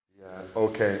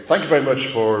Okay. Thank you very much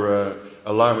for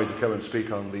allowing me to come and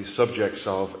speak on these subjects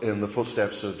of In the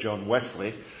Footsteps of John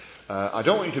Wesley. I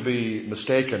don't want you to be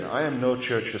mistaken. I am no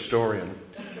church historian.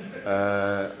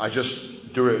 I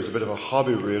just do it as a bit of a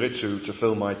hobby, really, to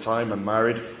fill my time. I'm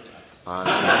married. And,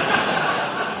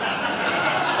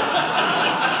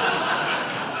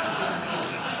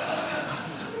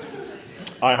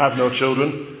 I have no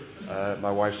children.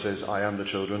 My wife says I am the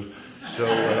children.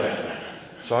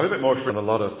 So I'm a bit more free than a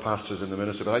lot of pastors in the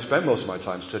ministry, but I spend most of my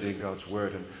time studying God's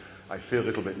Word, and I feel a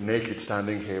little bit naked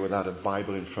standing here without a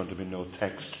Bible in front of me, no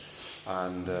text.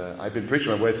 And I've been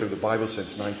preaching my way through the Bible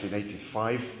since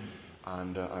 1985,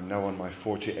 and I'm now on my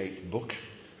 48th book.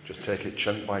 Just take it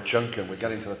chunk by chunk, and we're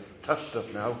getting to the tough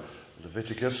stuff now.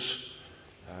 Leviticus,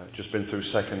 just been through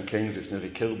 2 Kings. It's nearly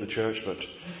killed the church, but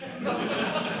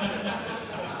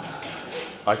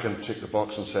I can tick the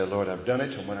box and say, Lord, I've done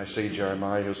it. And when I see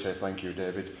Jeremiah, he'll say, thank you,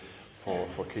 David,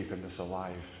 for keeping this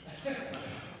alive.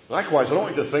 Likewise, I don't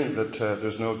want you to think that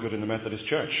there's no good in the Methodist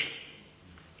Church.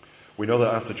 We know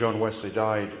that after John Wesley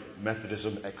died,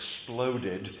 Methodism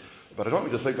exploded. But I don't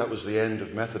want you to think that was the end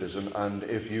of Methodism. And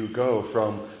if you go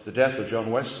from the death of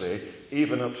John Wesley,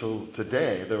 even up till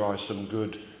today, there are some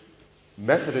good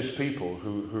Methodist people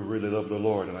who really love the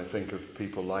Lord. And I think of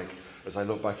people like, as I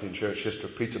look back in church history,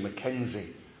 Peter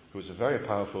Mackenzie, who was a very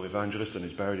powerful evangelist and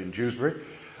is buried in Dewsbury.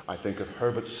 I think of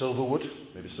Herbert Silverwood.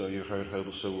 Maybe some of you heard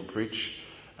Herbert Silverwood preach.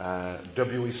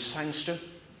 W.E. Sangster.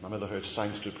 My mother heard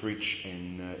Sangster preach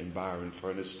in Barrow in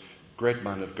Furness. Great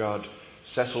man of God.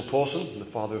 Cecil Pawson, the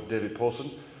father of David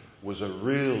Pawson, was a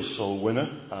real soul winner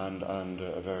and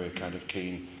a very kind of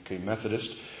keen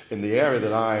Methodist. In the area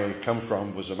that I come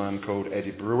from was a man called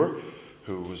Eddie Brewer,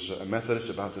 who was a Methodist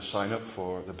about to sign up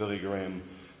for the Billy Graham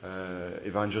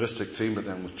evangelistic team, but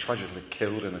then was tragically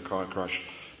killed in a car crash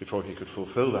before he could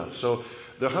fulfill that. So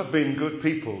there have been good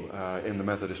people in the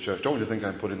Methodist Church. Don't really think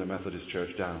I'm putting the Methodist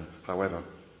Church down. However,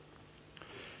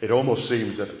 it almost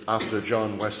seems that after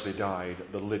John Wesley died,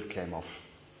 the lid came off.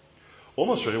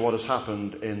 Almost really what has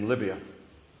happened in Libya.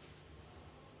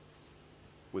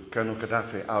 With Colonel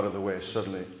Gaddafi out of the way,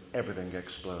 suddenly everything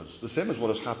explodes. The same as what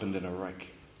has happened in Iraq.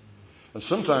 And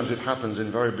sometimes it happens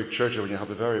in very big churches when you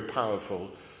have a very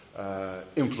powerful,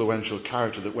 influential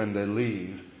character that when they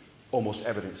leave, almost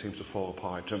everything seems to fall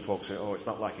apart. And folks say, oh, it's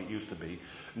not like it used to be.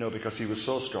 No, because he was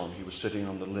so strong, he was sitting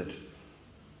on the lid.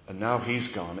 And now he's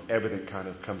gone, everything kind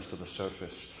of comes to the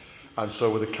surface. And so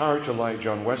with a character like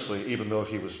John Wesley, even though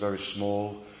he was very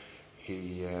small,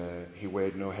 he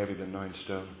weighed no heavier than 9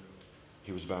 stone.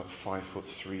 He was about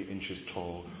 5'3"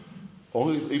 tall.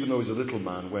 Even though he's a little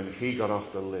man, when he got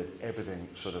off the lid, everything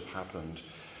sort of happened.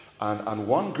 And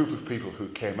one group of people who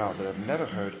came out that I've never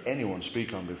heard anyone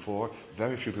speak on before,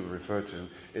 very few people refer to,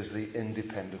 is the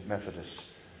Independent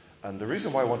Methodists. And the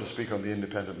reason why I want to speak on the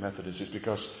Independent Methodists is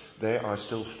because they are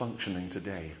still functioning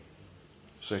today.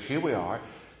 So here we are,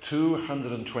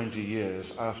 220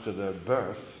 years after their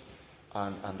birth,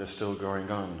 and they're still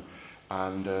going on.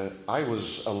 And I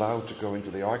was allowed to go into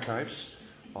the archives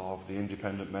of the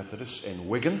Independent Methodists in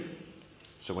Wigan.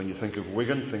 So when you think of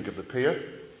Wigan, think of the pier.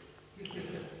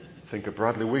 Think of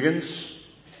Bradley Wiggins.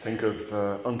 Think of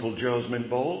Uncle Joe's mint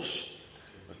balls.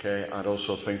 Okay, and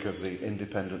also think of the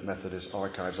Independent Methodist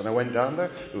archives. And I went down there.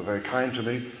 They were very kind to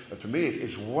me. And for me,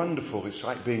 it's wonderful. It's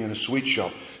like being in a sweet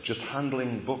shop, just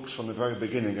handling books from the very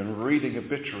beginning and reading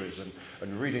obituaries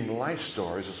and reading life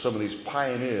stories of some of these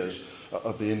pioneers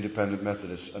of the Independent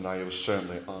Methodists. And I was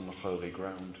certainly on holy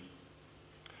ground.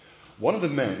 One of the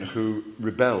men who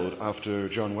rebelled after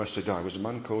John Wesley died was a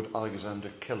man called Alexander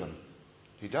Killam.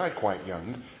 He died quite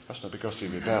young. That's not because he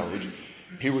rebelled.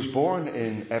 He was born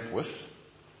in Epworth,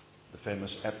 the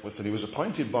famous Epworth, and he was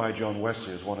appointed by John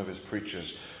Wesley as one of his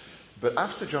preachers. But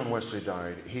after John Wesley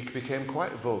died, he became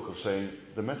quite vocal, saying,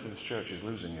 the Methodist Church is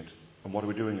losing it, and what are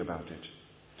we doing about it?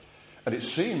 And it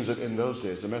seems that in those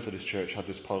days, the Methodist Church had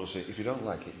this policy, if you don't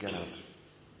like it, get out.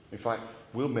 In fact,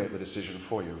 we'll make the decision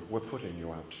for you. We're putting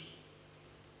you out.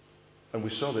 And we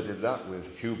saw they did that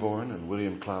with Hugh Bourne and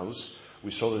William Clowes.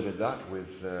 We saw they did that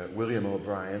with William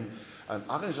O'Brien. And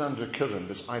Alexander Killam,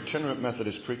 this itinerant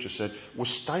Methodist preacher, said, we're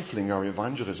stifling our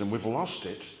evangelism. We've lost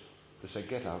it. They said,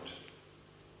 get out.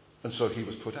 And so he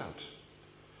was put out.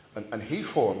 And he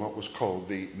formed what was called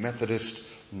the Methodist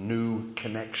New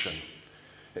Connection.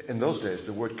 In those days,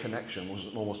 the word connection was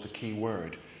almost a key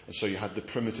word. And so you had the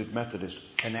primitive Methodist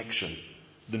connection.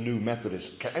 The new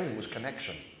Methodist, everything was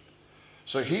connection.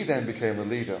 So he then became the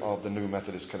leader of the New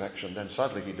Methodist Connection. Then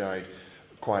sadly he died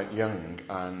quite young,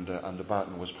 and the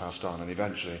baton was passed on, and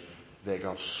eventually they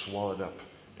got swallowed up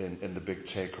in the big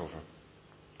takeover.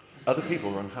 Other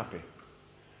people were unhappy.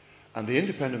 And the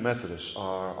Independent Methodists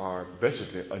are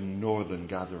basically a northern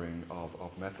gathering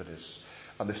of Methodists.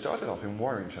 And they started off in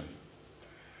Warrington.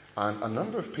 And a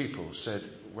number of people said,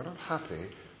 we're not happy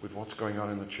with what's going on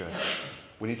in the church.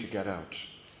 We need to get out.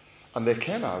 And they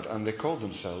came out and they called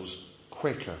themselves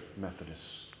Quaker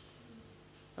Methodists.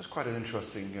 That's quite an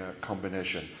interesting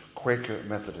combination. Quaker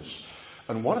Methodists.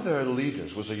 And one of their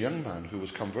leaders was a young man who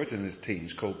was converted in his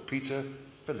teens called Peter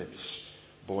Phillips,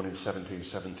 born in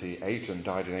 1778 and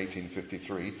died in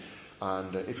 1853.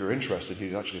 And if you're interested,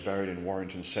 he's actually buried in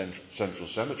Warrington Central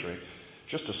Cemetery,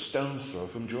 just a stone's throw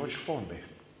from George Formby.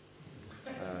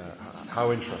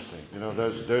 How interesting. You know,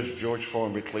 there's George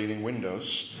Formby cleaning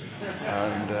windows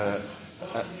and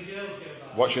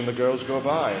watching the girls go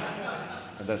by.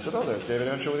 And then said, oh, there's David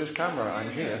Earnshaw with his camera.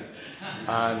 I'm here.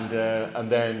 And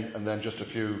then just a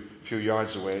few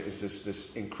yards away is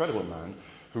this incredible man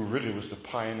who really was the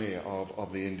pioneer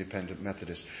of the Independent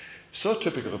Methodists. So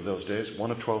typical of those days,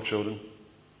 one of 12 children.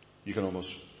 You can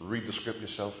almost read the script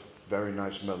yourself. Very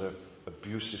nice mother,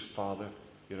 abusive father,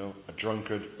 you know, a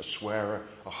drunkard, a swearer,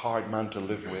 a hard man to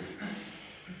live with.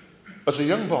 As a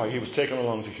young boy, he was taken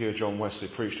along to hear John Wesley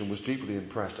preach and was deeply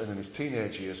impressed, and in his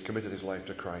teenage years committed his life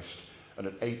to Christ. And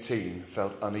at 18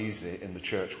 felt uneasy in the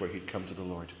church where he'd come to the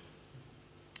Lord.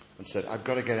 And said, I've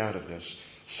got to get out of this.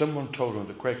 Someone told him of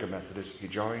the Quaker Methodists. He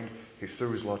joined, he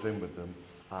threw his lot in with them,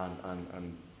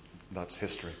 and that's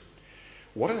history.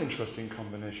 What an interesting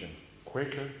combination.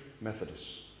 Quaker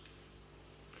Methodists.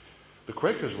 The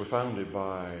Quakers were founded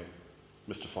by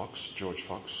Mr. Fox, George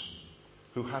Fox,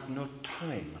 who had no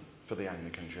time for the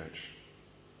Anglican Church.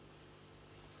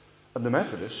 And the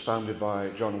Methodists, founded by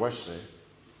John Wesley,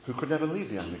 who could never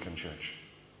leave the Anglican Church.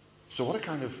 So what a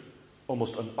kind of,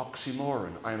 almost an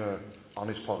oxymoron. I'm an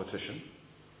honest politician.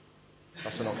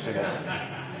 That's an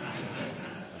oxymoron.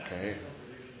 Okay.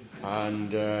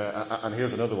 And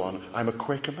here's another one. I'm a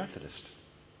Quaker Methodist.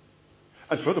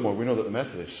 And furthermore, we know that the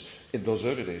Methodists in those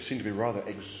early days seemed to be rather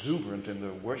exuberant in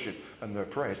their worship and their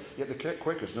praise, yet the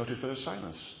Quakers noted for their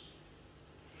silence.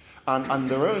 And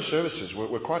their early services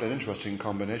were quite an interesting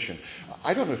combination.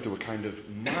 I don't know if they were kind of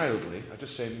mildly, I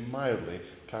just say mildly,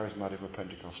 charismatic or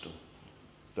Pentecostal.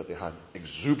 That they had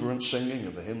exuberant singing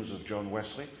of the hymns of John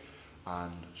Wesley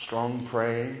and strong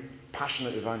praying,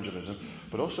 passionate evangelism,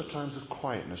 but also times of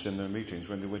quietness in their meetings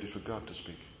when they waited for God to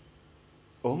speak.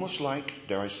 Almost like,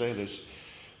 dare I say this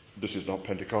is not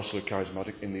Pentecostal or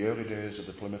charismatic, in the early days of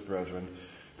the Plymouth Brethren,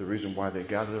 the reason why they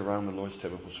gathered around the Lord's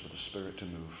table was for the Spirit to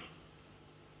move.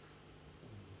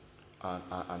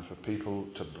 And for people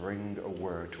to bring a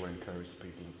word to encourage the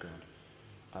people of God.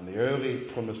 And the early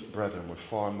Plymouth Brethren were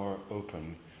far more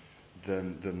open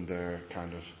than their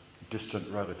kind of distant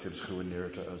relatives who were nearer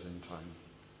to us in time.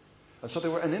 And so they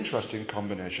were an interesting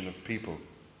combination of people.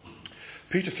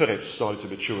 Peter Phillips started to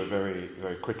mature very,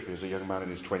 very quickly as a young man in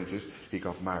his 20s. He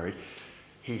got married.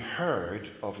 He heard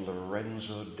of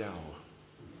Lorenzo Dow,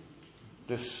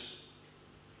 this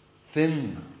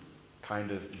thin,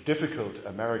 kind of difficult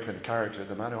American character,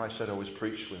 the man who I said always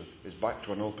preached with his back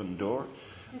to an open door,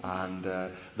 and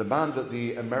the man that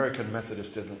the American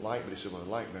Methodists didn't like, but he said, well,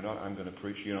 like me or not, I'm going to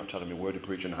preach. You're not telling me where to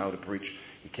preach and how to preach.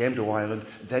 He came to Ireland,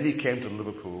 then he came to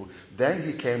Liverpool, then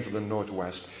he came to the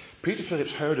Northwest. Peter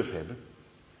Phillips heard of him,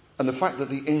 and the fact that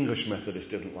the English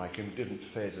Methodists didn't like him didn't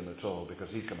faze him at all,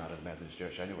 because he'd come out of the Methodist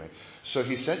Church anyway. So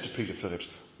he said to Peter Phillips,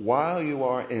 while you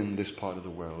are in this part of the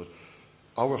world,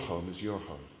 our home is your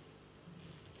home.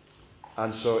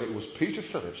 And so it was Peter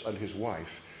Phillips and his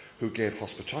wife who gave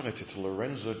hospitality to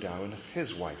Lorenzo Dow and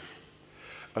his wife.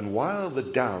 And while the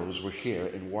Dows were here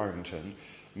in Warrington,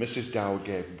 Mrs. Dow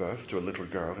gave birth to a little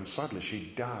girl, and sadly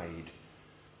she died.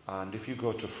 And if you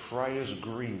go to Friars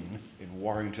Green in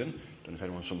Warrington, I don't know if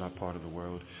anyone's from that part of the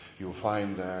world, you'll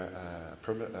find there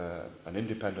an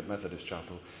independent Methodist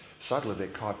chapel. Sadly, they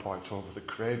car parked over the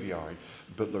graveyard,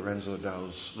 but Lorenzo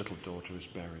Dow's little daughter is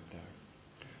buried there.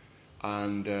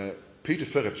 And Peter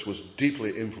Phillips was deeply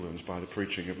influenced by the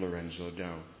preaching of Lorenzo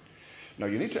Dow. Now,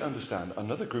 you need to understand,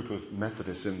 another group of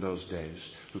Methodists in those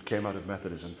days who came out of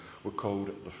Methodism were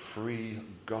called the Free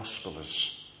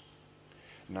Gospelers.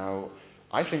 Now,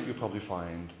 I think you'll probably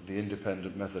find the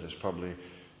independent Methodists probably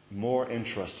more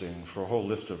interesting for a whole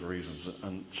list of reasons,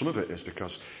 and some of it is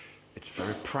because it's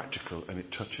very practical and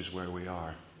it touches where we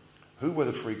are. Who were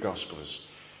the Free Gospelers?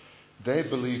 They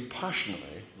believed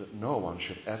passionately that no one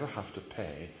should ever have to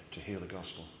pay to hear the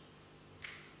gospel.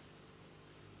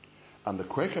 And the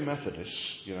Quaker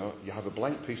Methodists, you have a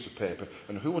blank piece of paper,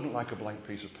 and who wouldn't like a blank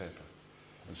piece of paper?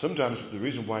 And sometimes the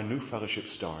reason why new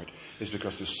fellowships start is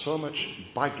because there's so much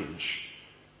baggage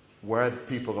where the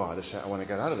people are. They say, I want to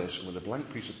get out of this with a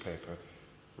blank piece of paper,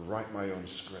 write my own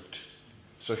script.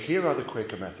 So here are the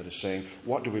Quaker Methodists saying,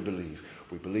 what do we believe?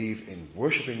 We believe in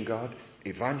worshipping God,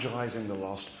 evangelizing the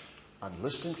lost, and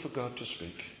listening for God to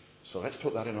speak. So let's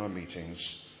put that in our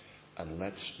meetings and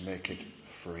let's make it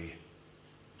free.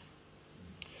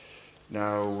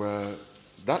 Now,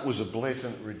 that was a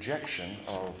blatant rejection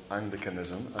of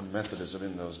Anglicanism and Methodism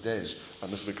in those days,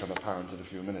 and this will become apparent in a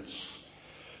few minutes.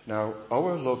 Now,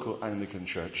 our local Anglican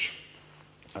church,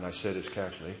 and I say this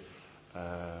carefully,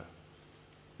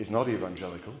 is not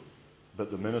evangelical, but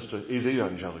the minister is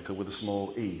evangelical with a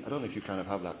small e. I don't know if you kind of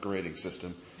have that grading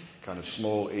system, kind of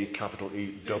small e, capital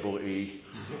E, double E.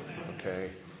 Okay,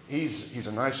 he's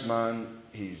a nice man.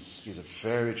 He's a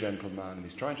very gentle man, and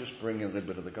he's trying to just bring in a little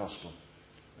bit of the gospel.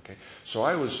 Okay, so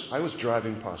I was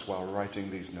driving past while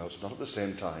writing these notes, not at the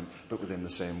same time, but within the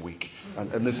same week,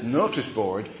 and this notice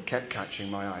board kept catching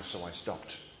my eye, so I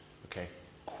stopped. Okay,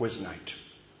 quiz night,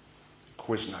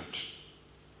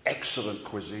 excellent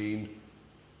cuisine,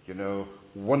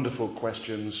 wonderful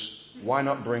questions. Why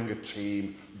not bring a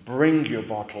team? Bring your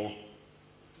bottle.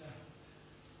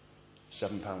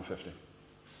 £7.50.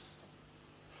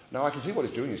 Now I can see what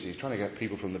he's doing. You see, he's trying to get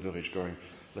people from the village going,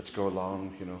 let's go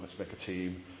along, let's make a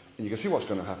team. And you can see what's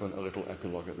going to happen, a little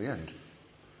epilogue at the end.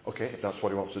 Okay, if that's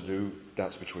what he wants to do,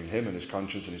 that's between him and his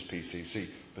conscience and his PCC.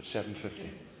 But £7.50.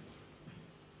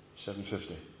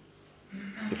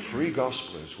 The free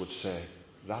gospelers would say,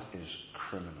 that is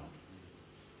criminal.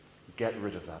 Get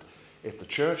rid of that. If the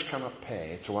church cannot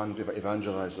pay to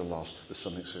evangelize the lost, there's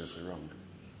something seriously wrong.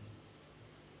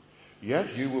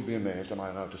 Yet you will be amazed, am I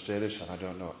allowed to say this? And I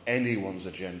don't know anyone's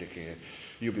agenda here.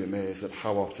 You'll be amazed at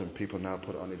how often people now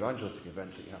put on evangelistic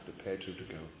events that you have to pay to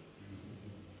go.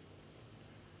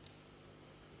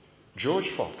 George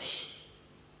Fox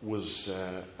was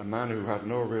a man who had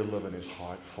no real love in his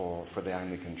heart for the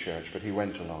Anglican Church, but he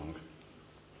went along,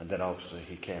 and then obviously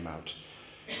he came out.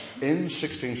 In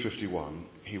 1651,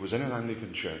 he was in an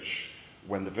Anglican church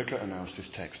when the vicar announced his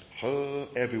text, "Ho,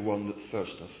 everyone that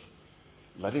thirsteth,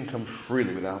 let him come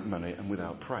freely without money and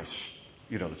without price."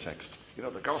 You know the text.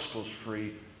 The gospel's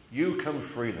free. You come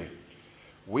freely.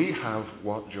 We have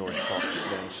what George Fox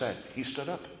then said. He stood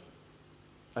up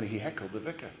and he heckled the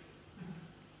vicar.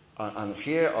 And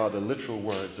here are the literal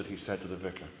words that he said to the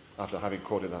vicar after having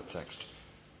quoted that text.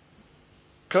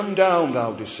 "Come down,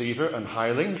 thou deceiver and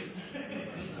hireling.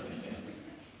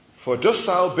 For dost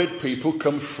thou bid people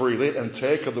come freely and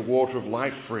take of the water of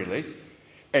life freely,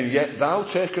 and yet thou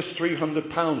takest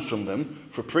 £300 from them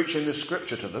for preaching this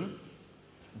scripture to them?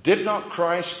 Did not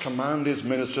Christ command his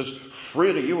ministers,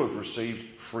 freely you have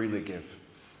received, freely give?"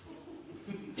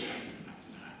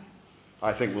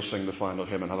 I think we'll sing the final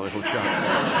hymn and have a little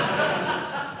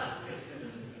chat.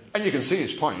 And you can see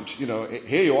his point.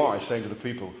 Here you are saying to the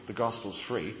people, the gospel's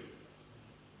free,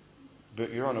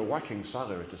 but you're on a whacking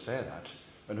salary to say that.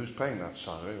 And who's paying that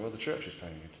salary? Well, the church is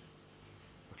paying it.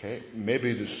 Okay,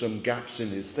 maybe there's some gaps in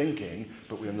his thinking,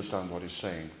 but we understand what he's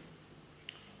saying.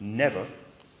 Never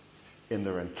in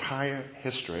their entire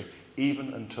history,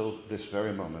 even until this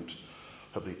very moment,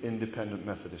 have the independent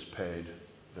Methodists paid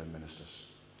their ministers.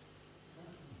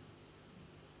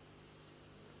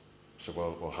 So,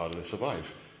 well, how do they survive?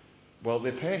 Well,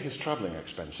 they pay his travelling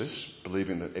expenses,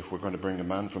 believing that if we're going to bring a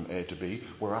man from A to B,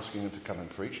 we're asking him to come and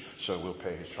preach, so we'll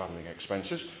pay his travelling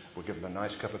expenses. We'll give him a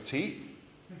nice cup of tea.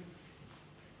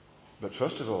 But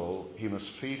first of all, he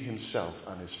must feed himself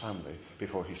and his family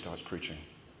before he starts preaching.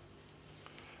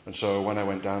 And so when I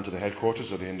went down to the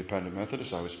headquarters of the Independent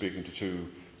Methodists, I was speaking to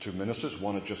two ministers.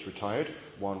 One had just retired,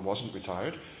 one wasn't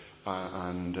retired.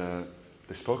 And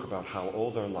they spoke about how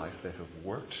all their life they have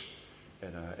worked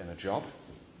in a job,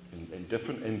 in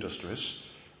different industries,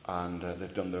 and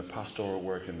they've done their pastoral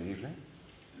work in the evening.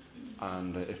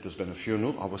 And if there's been a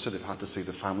funeral, obviously they've had to see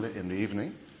the family in the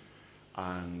evening,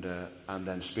 and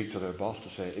then speak to their boss to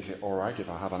say, is it all right if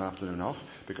I have an afternoon off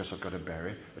because I've got to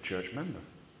bury a church member?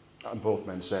 And both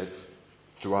men said,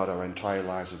 throughout our entire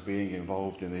lives of being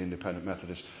involved in the Independent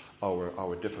Methodists,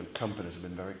 our different companies have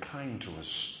been very kind to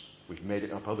us. We've made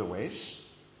it up other ways,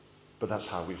 but that's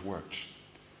how we've worked.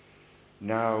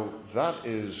 Now, that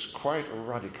is quite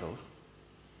radical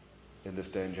in this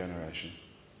day and generation.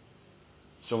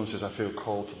 Someone says, I feel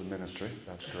called to the ministry.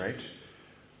 That's great.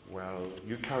 Well,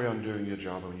 you carry on doing your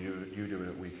job and you do it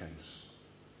at weekends.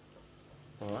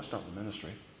 Well, that's not the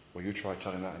ministry. Well, you try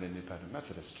telling that an Independent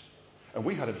Methodist. And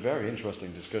we had a very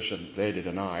interesting discussion, they did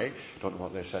and I don't know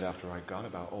what they said after I'd gone,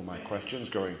 about all my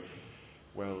questions, going,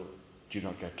 well, do you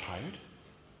not get tired?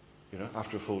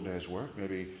 After a full day's work,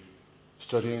 maybe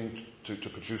studying to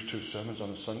produce 2 sermons on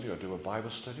a Sunday or do a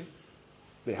Bible study?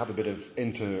 They have a bit of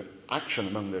interaction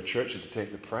among their churches to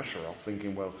take the pressure off,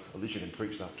 thinking, well, at least you can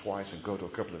preach that twice and go to a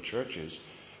couple of churches.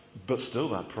 But still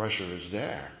that pressure is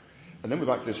there. And then we're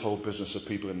back to this whole business of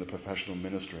people in the professional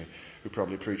ministry who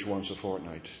probably preach once a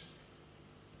fortnight.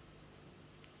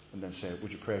 And then say,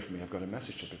 would you pray for me? I've got a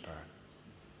message to prepare.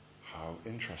 How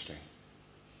interesting.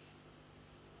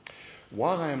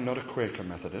 While I am not a Quaker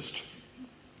Methodist,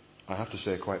 I have to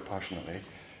say quite passionately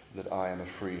that I am a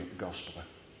free gospeler.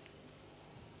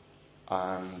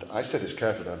 And I say this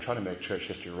carefully, I'm trying to make church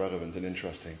history relevant and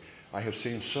interesting. I have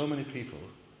seen so many people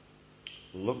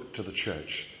look to the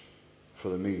church for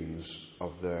the means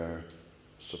of their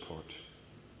support.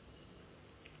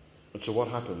 And so what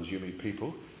happens? You meet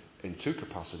people in two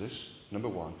capacities. Number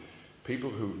one, people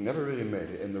who've never really made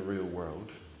it in the real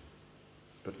world,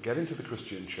 but get into the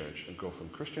Christian church and go from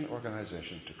Christian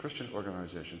organization to Christian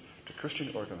organization to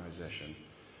Christian organization.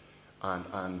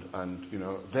 And you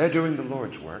know, they're doing the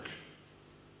Lord's work.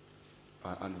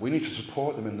 And we need to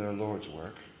support them in their Lord's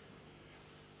work.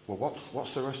 Well,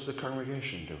 what's the rest of the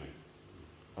congregation doing?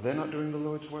 Are they not doing the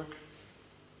Lord's work?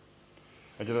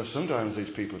 And you know, sometimes these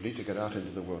people need to get out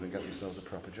into the world and get themselves a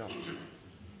proper job.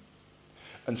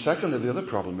 And secondly, the other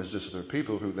problem is this: there are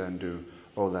people who then do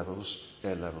O-levels,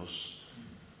 A-levels,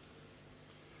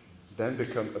 then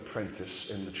become apprentice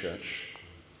in the church,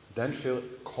 then feel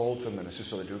called to ministry,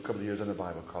 so they do a couple of years in a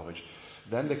Bible college.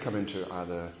 Then they come into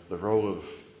either the role of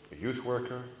a youth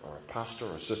worker or a pastor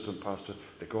or assistant pastor.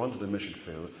 They go onto the mission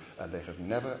field and they have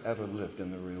never ever lived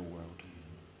in the real world.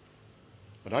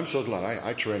 But I'm so glad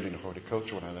I trained in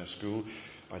horticulture when I left school.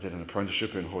 I did an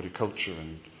apprenticeship in horticulture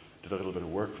and did a little bit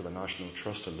of work for the National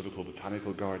Trust and Liverpool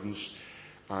Botanical Gardens.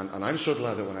 And I'm so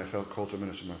glad that when I felt called to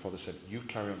ministry, my father said, you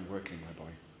carry on working, my boy.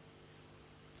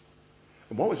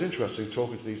 And what was interesting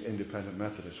talking to these independent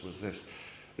Methodists was this.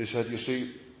 They said, you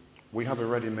see, we have a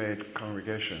ready-made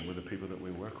congregation with the people that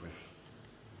we work with.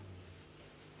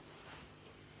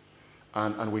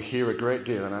 And we hear a great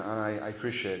deal, and I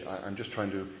appreciate, I'm just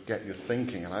trying to get you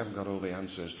thinking, and I haven't got all the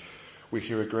answers. We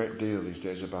hear a great deal these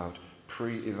days about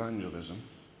pre-evangelism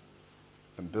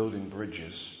and building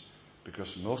bridges,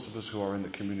 because most of us who are in the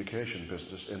communication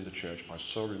business in the church are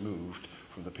so removed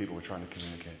from the people we're trying to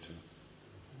communicate to.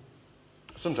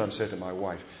 I sometimes say to my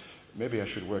wife, maybe I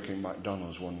should work in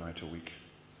McDonald's one night a week.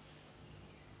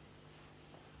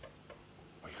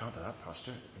 Well, you can't do that,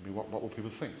 Pastor. I mean, what will people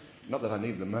think? Not that I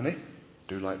need the money.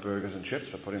 Do like burgers and chips,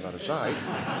 but putting that aside,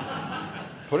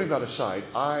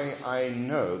 I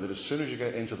know that as soon as you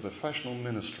get into the professional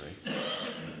ministry,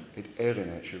 it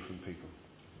alienates you from people.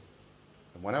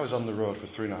 And when I was on the road for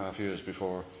 3.5 years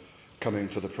before coming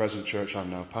to the present church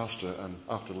I'm now pastor, and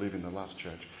after leaving the last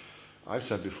church, I've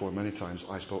said before many times,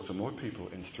 I spoke to more people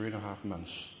in 3.5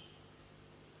 months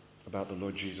about the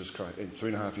Lord Jesus Christ, in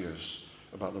 3.5 years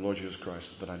about the Lord Jesus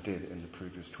Christ, than I did in the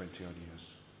previous 20 odd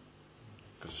years.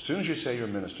 Because as soon as you say you're a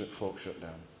minister, folk shut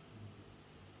down.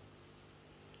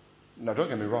 Now, don't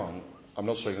get me wrong. I'm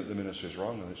not saying that the ministry is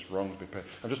wrong and it's wrong to be paid.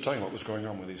 I'm just telling you what was going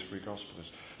on with these free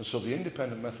gospelers. And so the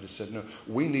independent Methodists said, no,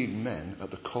 we need men at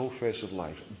the cold face of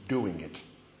life doing it.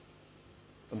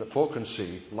 And that folk can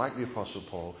see, like the Apostle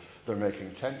Paul, they're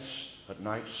making tents at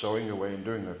night, sewing away and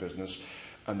doing their business.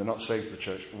 And they're not saying to the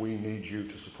church, we need you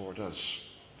to support us.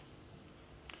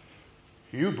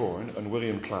 Hewborn and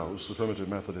William Clowes, the primitive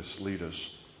Methodist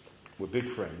leaders, were big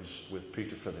friends with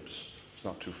Peter Phillips. It's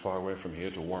not too far away from here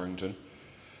to Warrington.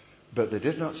 But they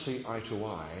did not see eye to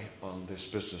eye on this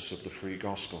business of the free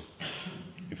gospel.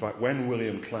 In fact, when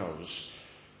William Clowes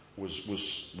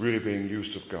was really being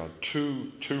used of God,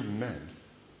 two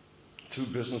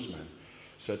businessmen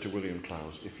said to William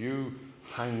Clowes, if you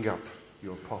hang up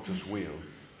your potter's wheel,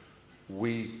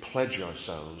 we pledge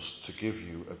ourselves to give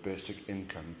you a basic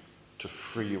income to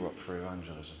free you up for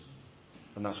evangelism.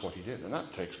 And that's what he did. And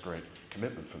that takes great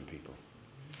commitment from people.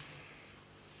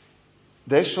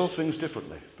 They saw things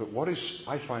differently. But what is,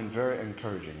 I find very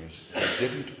encouraging is they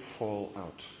didn't fall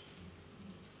out.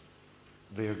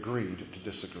 They agreed to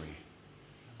disagree.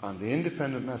 And the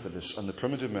independent Methodists and the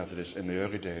primitive Methodists in the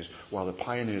early days, while the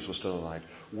pioneers were still alive,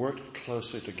 worked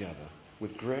closely together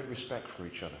with great respect for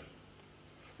each other.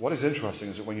 What is interesting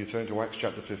is that when you turn to Acts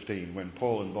chapter 15, when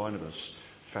Paul and Barnabas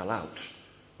fell out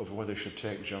over whether they should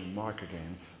take John Mark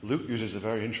again, Luke uses a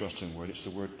very interesting word. It's the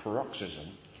word paroxysm,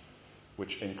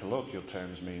 which in colloquial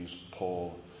terms means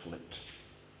Paul flipped.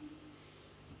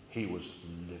 He was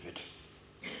livid.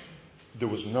 There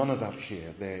was none of that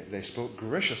here. They spoke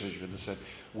graciously and said,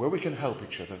 where we can help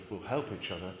each other, we'll help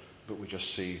each other, but we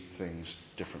just see things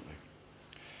differently.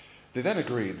 They then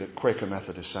agreed that Quaker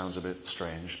Methodist sounds a bit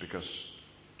strange because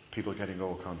people are getting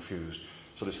all confused.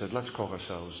 So they said, let's call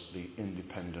ourselves the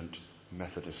Independent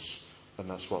Methodists. And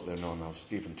that's what they're known as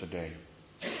even today.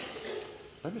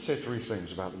 Let me say three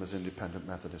things about them as Independent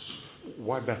Methodists.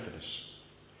 Why Methodists?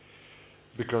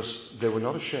 Because they were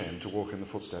not ashamed to walk in the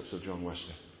footsteps of John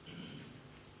Wesley.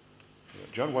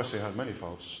 John Wesley had many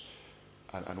faults,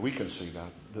 and we can see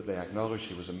that they acknowledged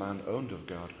he was a man owned of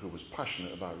God who was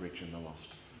passionate about reaching the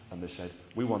lost. And they said,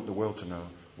 we want the world to know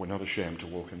we're not ashamed to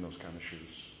walk in those kind of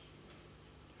shoes.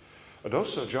 And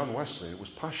also, John Wesley was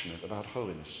passionate about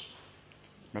holiness.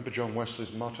 Remember John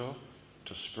Wesley's motto?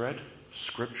 To spread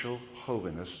scriptural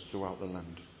holiness throughout the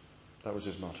land. That was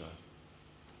his motto.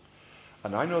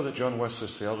 And I know that John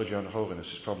Wesley's theology on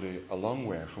holiness is probably a long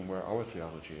way from where our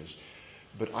theology is,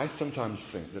 but I sometimes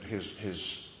think that his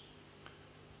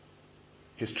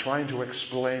trying to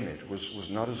explain it was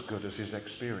not as good as his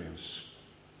experience.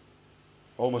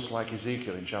 Almost like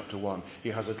Ezekiel in chapter 1, he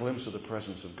has a glimpse of the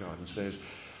presence of God and says,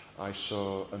 I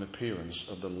saw an appearance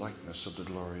of the likeness of the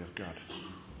glory of God.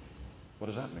 What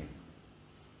does that mean?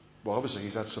 Well, obviously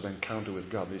he's had some encounter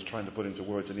with God that he's trying to put into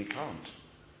words and he can't.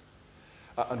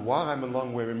 And while I'm a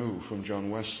long way removed from John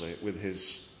Wesley with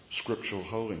his scriptural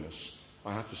holiness,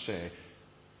 I have to say,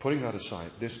 putting that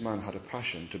aside, this man had a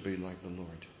passion to be like the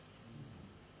Lord.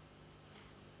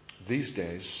 These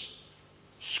days,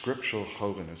 scriptural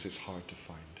holiness is hard to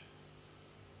find.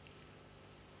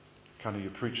 Can you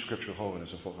preach scriptural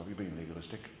holiness and folk, have you been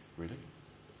legalistic? Really?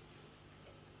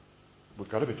 We've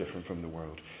got to be different from the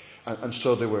world. And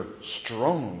so they were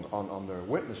strong on their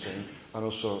witnessing, and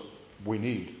also we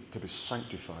need to be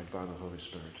sanctified by the Holy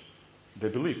Spirit. They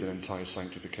believed in entire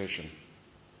sanctification.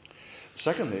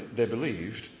 Secondly, they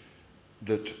believed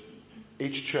that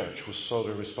each church was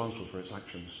solely responsible for its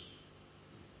actions.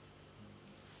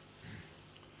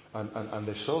 And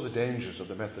they saw the dangers of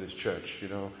the Methodist Church,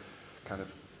 kind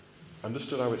of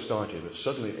understood how it started, but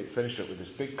suddenly it finished up with this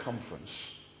big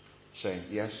conference saying,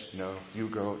 yes, no, you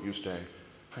go, you stay.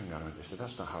 Hang on a minute, they said,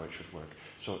 that's not how it should work.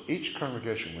 So each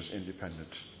congregation was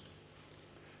independent.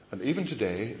 And even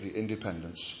today, the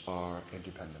independents are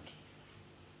independent.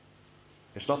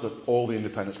 It's not that all the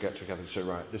independents get together and say,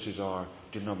 right, this is our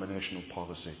denominational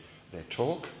policy. They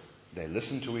talk, they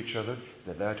listen to each other,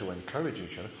 they're there to encourage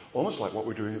each other, almost like what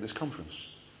we're doing at this conference.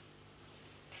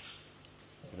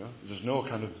 There's no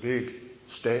kind of big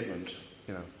statement,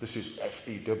 this is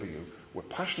FEW. We're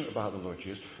passionate about the Lord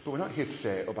Jesus, but we're not here to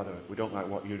say, oh, by the way, we don't like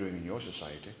what you're doing in your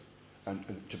society.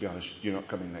 And to be honest, you're not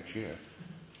coming next year.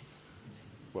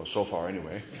 Well, so far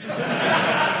anyway.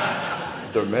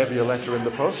 There may be a letter in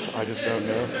the post, I just don't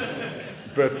know.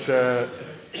 But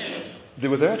they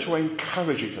were there to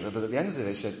encourage each other, but at the end of the day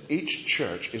they said each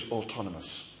church is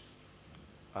autonomous.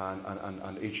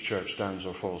 And each church stands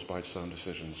or falls by its own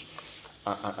decisions.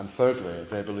 And thirdly,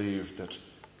 they believed that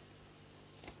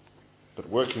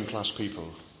working class people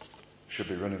should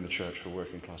be running the church for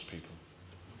working class people.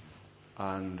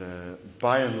 And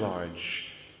by and large,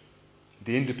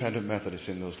 the independent Methodists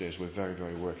in those days were very,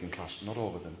 very working class. Not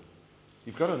all of them.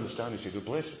 You've got to understand, you see, they're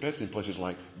based in places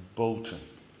like Bolton,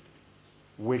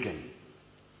 Wigan,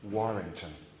 Warrington,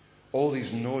 all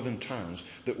these northern towns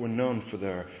that were known for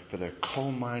their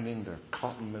coal mining, their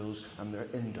cotton mills, and their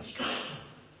industry.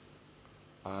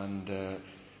 And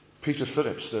Peter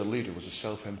Phillips, their leader, was a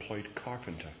self-employed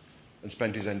carpenter and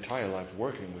spent his entire life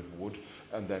working with wood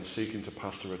and then seeking to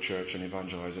pastor a church and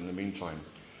evangelize in the meantime.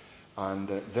 And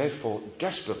they fought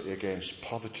desperately against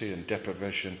poverty and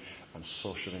deprivation and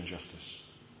social injustice.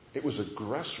 It was a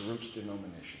grassroots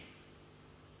denomination.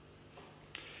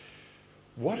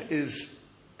 What is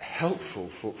helpful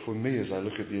for me as I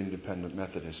look at the independent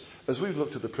Methodists, as we've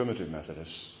looked at the primitive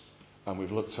Methodists and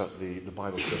we've looked at the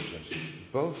Bible Christians,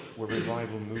 both were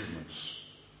revival movements.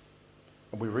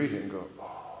 And we read it and go,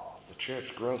 oh, the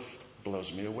church growth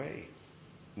blows me away.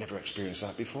 Never experienced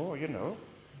that before,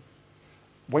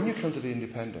 When you come to the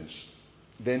independents,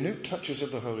 they knew touches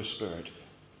of the Holy Spirit,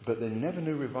 but they never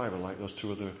knew revival like those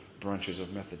two other branches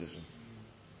of Methodism.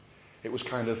 It was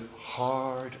kind of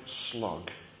hard slog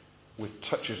with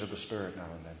touches of the Spirit now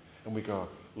and then. And we go,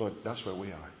 Lord, that's where we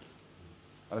are.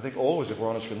 And I think always, if we're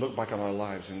honest, we can look back on our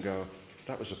lives and go,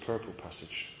 that was a purple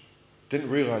passage. Didn't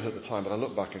realize at the time, but I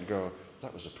look back and go,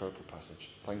 that was a purple passage.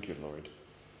 Thank you, Lord.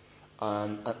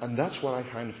 And that's what I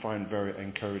kind of find very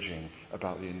encouraging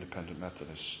about the independent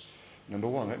Methodists. Number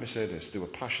one, let me say this, they were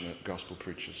passionate gospel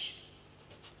preachers.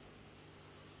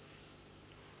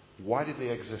 Why did they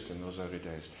exist in those early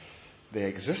days? They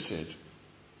existed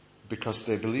because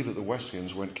they believed that the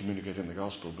Wesleyans weren't communicating the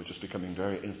gospel, but just becoming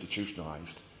very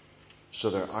institutionalized. So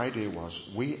their idea was,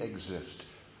 we exist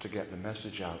to get the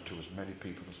message out to as many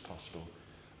people as possible.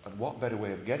 And what better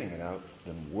way of getting it out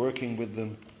than working with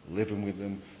them, living with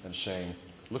them, and saying,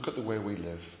 look at the way we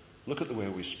live, look at the way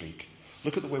we speak,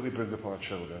 look at the way we bring up our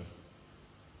children.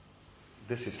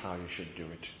 This is how you should do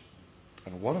it.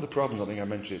 And one of the problems, I think I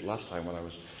mentioned it last time when I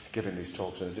was giving these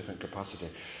talks in a different capacity,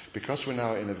 because we're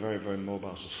now in a very, very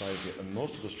mobile society and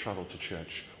most of us travel to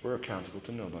church, we're accountable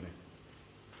to nobody.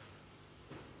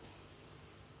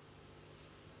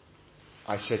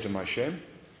 I say to my shame,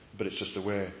 but it's just the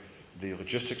way the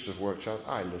logistics have worked out.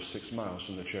 I live 6 miles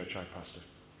from the church I pastor,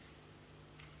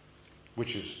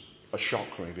 which is a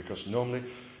shock for me because normally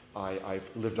I've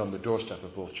lived on the doorstep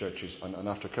of both churches, and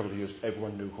after a couple of years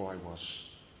everyone knew who I was.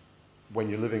 When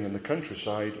you're living in the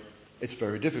countryside, it's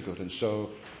very difficult. And so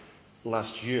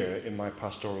last year in my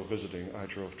pastoral visiting, I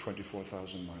drove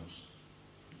 24,000 miles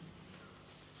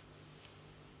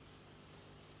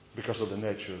because of the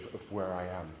nature of where I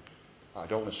am. I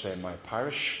don't want to say my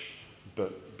parish,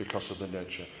 but because of the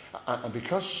nature. And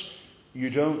because you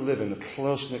don't live in a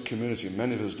close-knit community,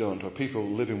 many of us don't, or people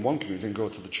live in one community and go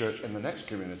to the church in the next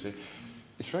community,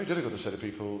 it's very difficult to say to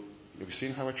people, have you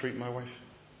seen how I treat my wife?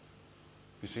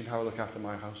 Have you seen how I look after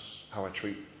my house? How I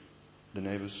treat the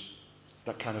neighbours?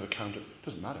 That kind of account. It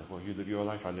doesn't matter. Well, you live your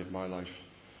life, I live my life.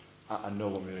 And no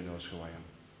one really knows who I am.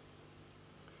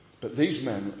 But these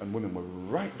men and women were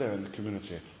right there in the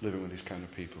community living with these kind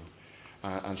of people.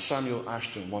 And Samuel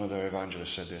Ashton, one of their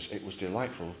evangelists, said this: it was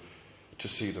delightful to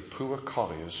see the poor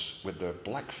colliers with their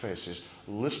black faces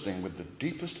listening with the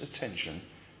deepest attention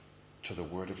to the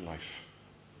word of life.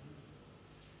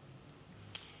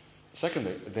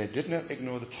 Secondly, they did not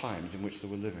ignore the times in which they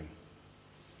were living.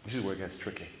 This is where it gets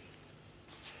tricky.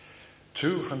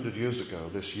 200 years ago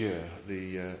this year,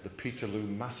 the Peterloo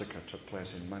massacre took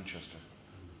place in Manchester.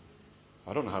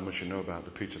 I don't know how much you know about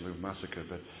the Peterloo massacre,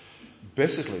 but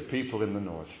basically people in the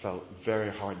north felt very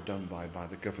hard done by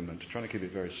the government, trying to keep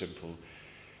it very simple.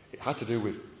 It had to do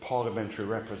with parliamentary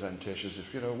representations.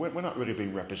 If we're not really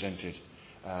being represented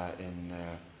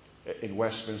in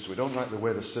Westminster, we don't like the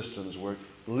way the systems work,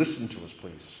 listen to us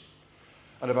please.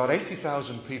 And about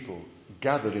 80,000 people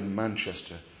gathered in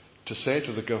Manchester to say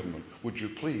to the government, would you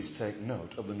please take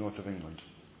note of the north of England?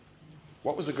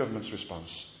 What was the government's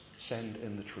response? Send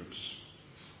in the troops.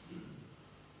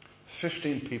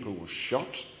 15 people were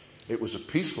shot. It was a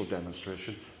peaceful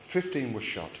demonstration. 15 were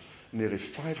shot. Nearly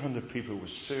 500 people were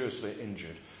seriously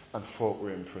injured and 4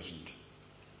 were imprisoned.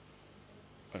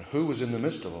 And who was in the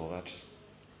midst of all that?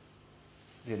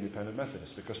 The Independent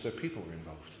Methodists, because their people were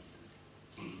involved.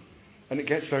 And it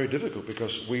gets very difficult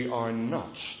because we are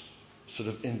not sort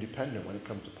of independent when it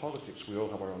comes to politics. We all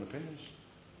have our own opinions.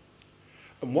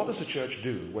 And what does the church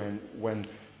do when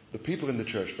the people in the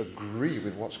church agree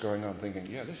with what's going on, thinking,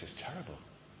 yeah, this is terrible?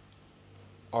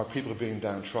 Our people are being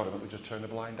downtrodden, and we just turn a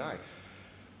blind eye.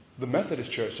 The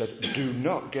Methodist Church said, do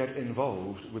not get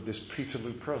involved with this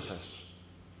Peterloo process.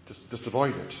 Just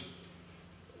avoid it.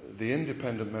 The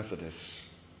Independent Methodists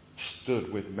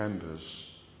stood with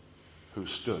members who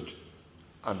stood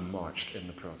and marched in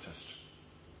the protest.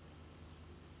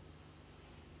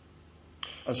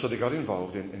 And so they got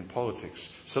involved in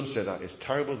politics. Some say that is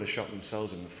terrible, they shot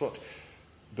themselves in the foot.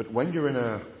 But when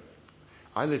you're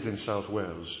I lived in South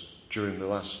Wales during the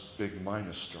last big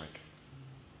miners' strike.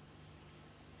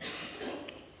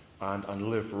 And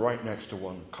lived right next to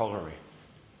one colliery.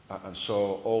 And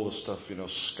saw all the stuff,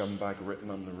 scumbag written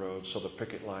on the road, saw the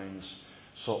picket lines,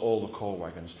 saw all the coal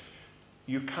wagons.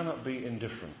 You cannot be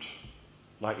indifferent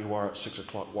like you are at 6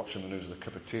 o'clock watching the news with a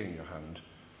cup of tea in your hand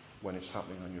when it's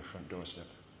happening on your front doorstep.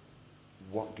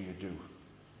 What do you do?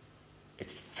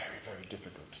 It's very, very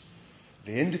difficult.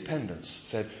 The independents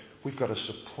said, we've got to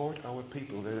support our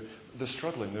people. They're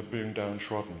struggling, they're being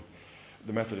downtrodden.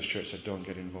 The Methodist Church said, don't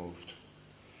get involved.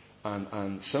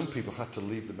 And some people had to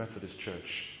leave the Methodist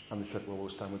Church, and they said, well, we'll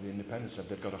stand with the independents.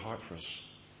 They've got a heart for us.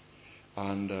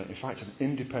 And in fact, an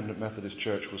independent Methodist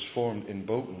church was formed in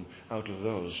Bolton out of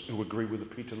those who agree with the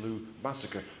Peterloo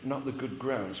massacre, not the good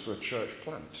grounds for a church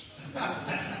plant.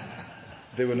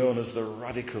 They were known as the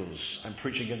Radicals. I'm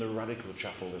preaching in the Radical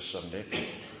Chapel this Sunday.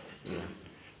 Yeah.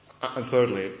 And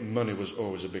thirdly, money was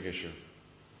always a big issue.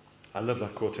 I love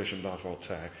that quotation by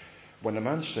Voltaire. When a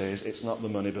man says it's not the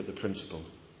money but the principle,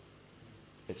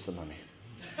 it's the money.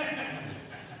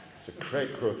 It's a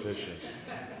great quotation.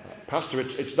 Pastor,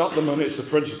 it's not the money, it's the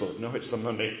principle. No, it's the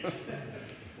money.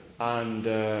 And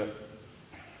the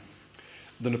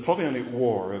Napoleonic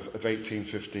War of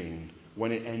 1815,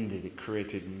 when it ended, it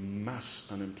created mass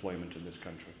unemployment in this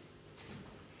country.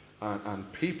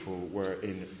 And people were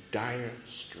in dire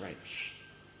straits.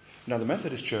 Now, the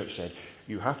Methodist Church said,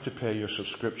 you have to pay your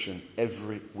subscription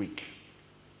every week.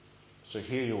 So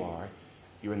here you are,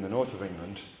 You're in the north of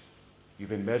England. You've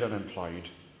been made unemployed.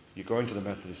 You're going to the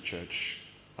Methodist Church.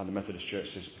 And the Methodist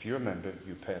Church says, if you're a member,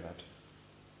 you pay that.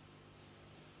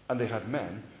 And they had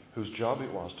men whose job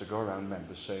it was to go around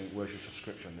members saying, where's your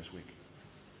subscription this week?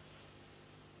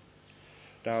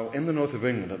 Now, in the north of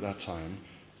England at that time,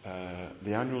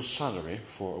 the annual salary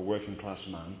for a working class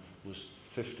man was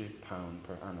 £50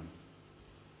 per annum.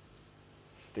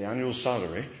 The annual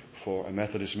salary for a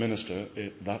Methodist minister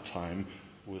at that time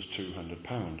was £200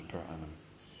 per annum.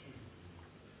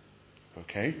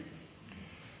 Okay?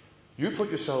 You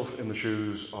put yourself in the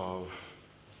shoes of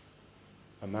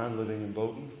a man living in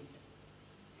Bolton.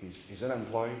 He's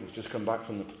unemployed. He's just come back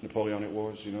from the Napoleonic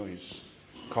Wars. He's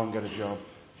can't get a job.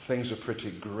 Things are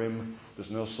pretty grim.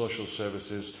 There's no social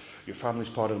services. Your family's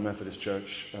part of the Methodist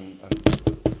Church. And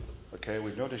okay,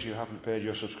 we've noticed you haven't paid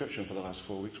your subscription for the last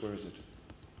 4 weeks. Where is it?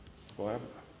 Well,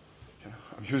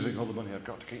 I'm using all the money I've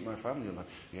got to keep my family alive.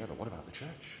 Yeah, but what about the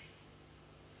church?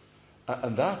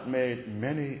 And that made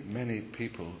many, many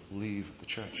people leave the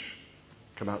church,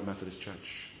 come out of the Methodist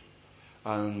Church.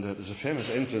 And there's a famous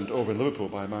incident over in Liverpool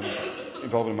by a man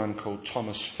involving a man called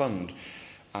Thomas Fund,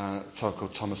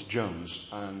 called Thomas Jones.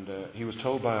 And he was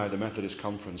told by the Methodist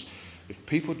Conference, if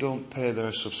people don't pay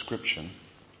their subscription,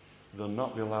 they'll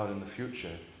not be allowed in the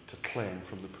future to claim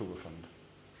from the poor fund.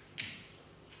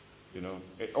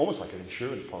 Almost like an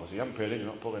insurance policy. You haven't paid in, you're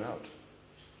not pulling out.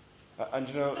 And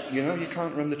you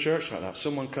can't run the church like that.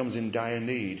 Someone comes in dire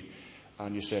need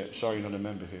and you say, sorry, you're not a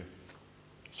member here.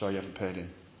 Sorry, you haven't paid in.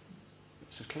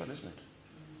 It's a club, isn't it?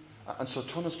 And so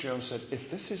Thomas Jones said, if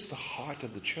this is the heart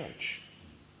of the church,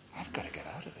 I've got to get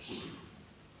out of this.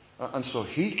 And so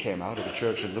he came out of the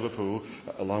church in Liverpool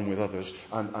along with others,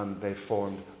 and they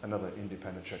formed another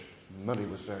independent church. Money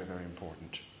was very, very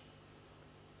important.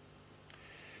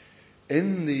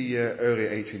 In the early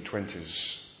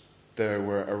 1820s, there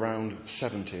were around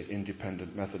 70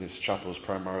 independent Methodist chapels,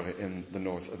 primarily in the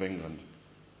north of England.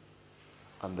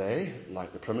 And they,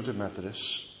 like the primitive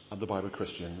Methodists and the Bible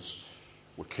Christians,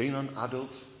 were keen on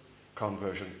adult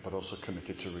conversion, but also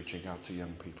committed to reaching out to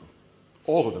young people.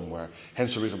 All of them were.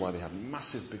 Hence the reason why they had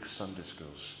massive big Sunday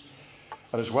schools.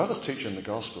 And as well as teaching the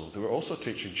gospel, they were also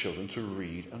teaching children to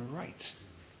read and write.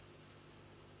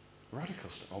 Radical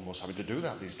stuff. Almost having to do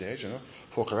that these days,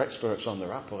 Folk are experts on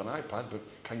their Apple and iPad, but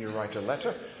can you write a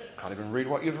letter? Can't even read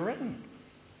what you've written.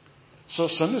 So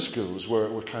Sunday schools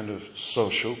were kind of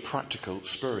social, practical,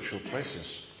 spiritual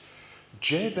places.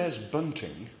 Jabez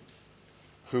Bunting,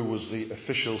 who was the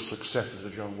official successor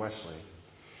to John Wesley,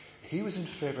 he was in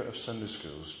favour of Sunday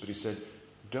schools, but he said,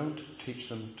 don't teach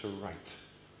them to write.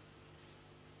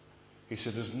 He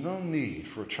said, there's no need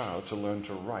for a child to learn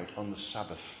to write on the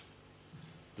Sabbath.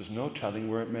 There's no telling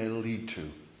where it may lead to.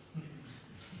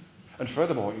 And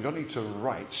furthermore, you don't need to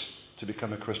write to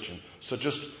become a Christian. So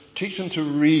just teach them to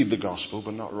read the gospel,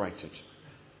 but not write it.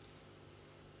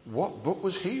 What book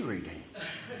was he reading?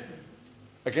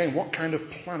 Again, what kind of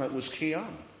planet was he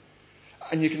on?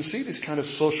 And you can see this kind of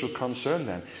social concern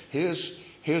then. Here's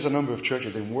a number of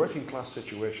churches in working class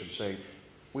situations saying,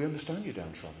 we understand you're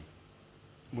downtrodden.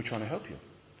 We're trying to help you.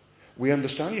 We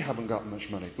understand you haven't got much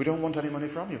money. We don't want any money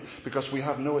from you because we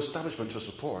have no establishment to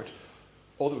support.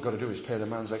 All that we've got to do is pay the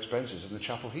man's expenses and the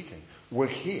chapel heating. We're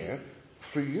here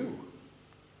for you.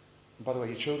 And by the way,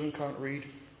 your children can't read?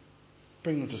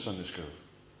 Bring them to Sunday school.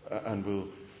 And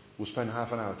we'll spend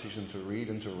half an hour teaching them to read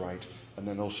and to write, and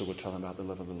then also we'll tell them about the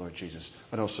love of the Lord Jesus,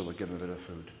 and also we'll give them a bit of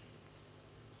food.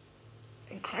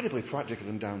 Incredibly practical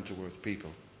and down-to-earth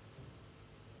people.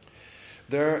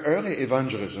 Their early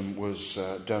evangelism was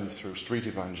done through street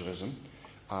evangelism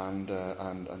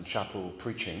and chapel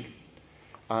preaching.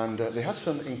 And they had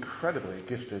some incredibly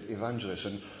gifted evangelists.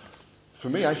 And for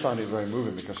me, I found it very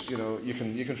moving because, you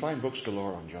can find books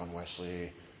galore on John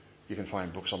Wesley. You can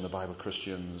find books on the Bible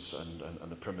Christians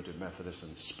and the primitive Methodists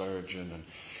and Spurgeon. And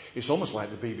it's almost like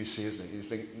the BBC, isn't it? You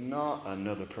think, not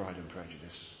another Pride and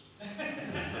Prejudice.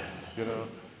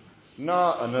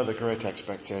 Not another Great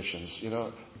Expectations.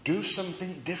 Do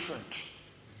something different.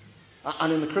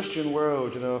 And in the Christian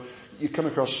world, you come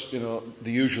across, the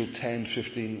usual 10,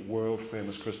 15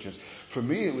 world-famous Christians. For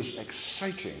me, it was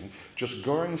exciting just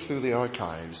going through the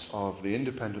archives of the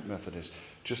independent Methodists,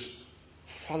 just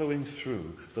following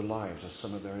through the lives of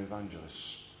some of their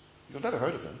evangelists. You've never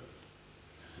heard of them.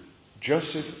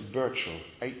 Joseph Burchell,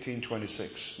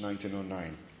 1826,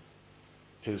 1909.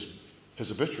 His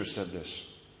obituary said this.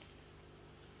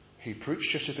 He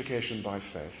preached justification by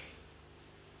faith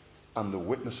and the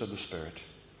witness of the Spirit,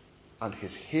 and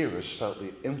his hearers felt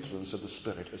the influence of the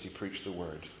Spirit as he preached the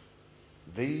word.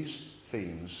 These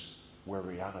themes were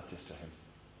realities to him.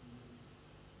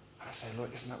 And I say,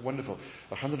 look, isn't that wonderful?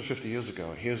 150 years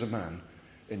ago, here's a man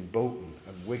in Bolton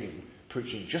and Wigan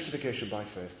preaching justification by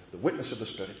faith, the witness of the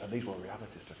Spirit, and these were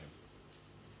realities to him.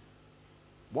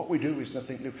 What we do is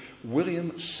nothing new.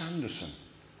 William Sanderson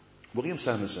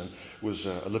was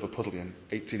a Liverpudlian,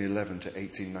 1811 to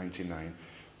 1899,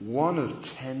 one of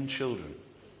 10 children.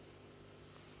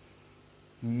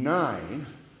 9,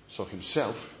 so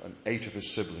himself and 8 of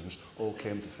his siblings, all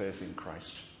came to faith in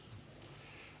Christ.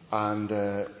 And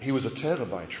he was a tailor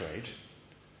by trade.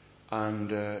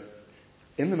 And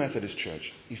in the Methodist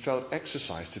Church, he felt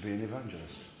exercised to be an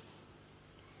evangelist.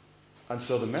 And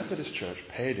so the Methodist Church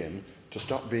paid him to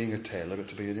stop being a tailor, but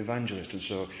to be an evangelist. And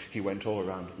so he went all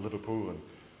around Liverpool and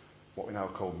what we now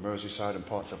call Merseyside and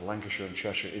parts of Lancashire and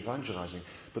Cheshire evangelizing.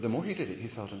 But the more he did it, he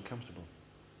felt uncomfortable.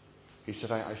 He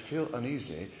said, I feel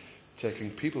uneasy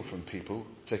taking people from people,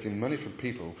 taking money from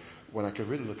people, when I could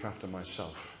really look after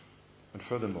myself. And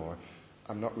furthermore,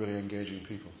 I'm not really engaging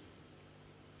people.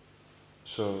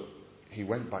 So he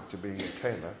went back to being a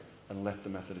tailor and left the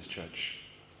Methodist Church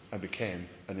and became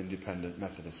an independent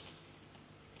Methodist.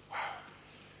 Wow.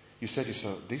 You say to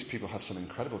yourself, these people have some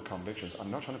incredible convictions. I'm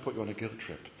not trying to put you on a guilt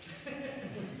trip.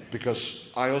 Because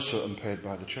I also am paid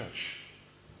by the church.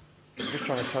 I'm just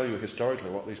trying to tell you historically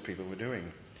what these people were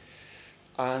doing.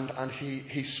 And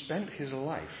he spent his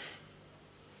life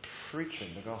preaching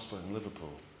the gospel in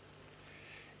Liverpool.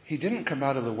 He didn't come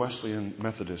out of the Wesleyan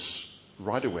Methodists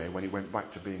right away when he went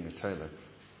back to being a tailor.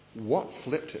 What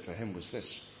flipped it for him was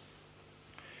this.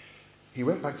 He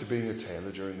went back to being a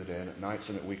tailor during the day, and at nights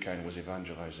and at weekend was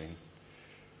evangelizing.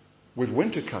 With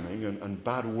winter coming and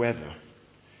bad weather,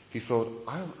 he thought,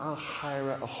 I'll hire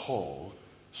a hall,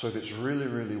 so if it's really,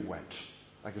 really wet,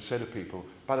 I can say to people,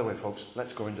 by the way, folks,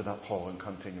 let's go into that hall and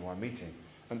continue our meeting.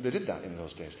 And they did that in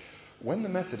those days. When the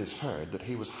Methodists heard that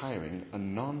he was hiring a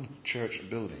non-church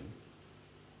building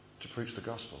to preach the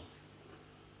gospel,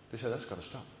 they said, that's got to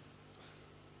stop.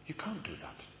 You can't do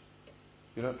that.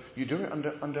 You know, you do it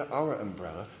under our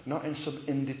umbrella, not in some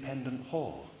independent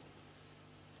hall.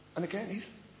 And again,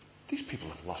 these people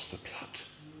have lost the plot.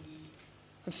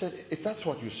 And said, if that's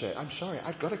what you say, I'm sorry,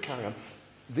 I've got to carry on.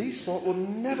 These folk will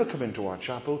never come into our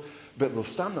chapel, but they'll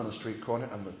stand on a street corner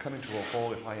and they'll come into a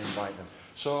hall if I invite them.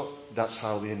 So that's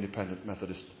how the Independent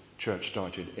Methodist Church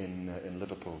started in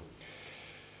Liverpool.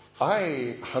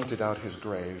 I hunted out his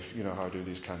grave. You know how I do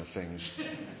these kind of things.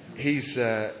 He's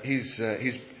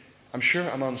I'm sure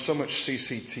I'm on so much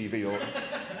CCTV.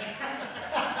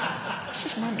 What's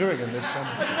this man doing in this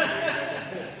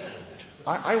cemetery?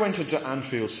 I went into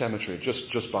Anfield Cemetery,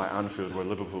 just by Anfield where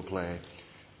Liverpool play,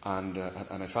 and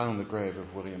I found the grave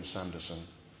of William Sanderson.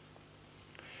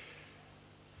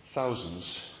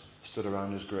 Thousands stood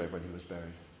around his grave when he was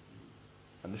buried.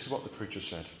 And this is what the preacher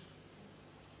said.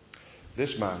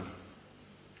 This man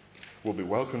will be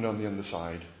welcomed on the other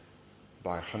side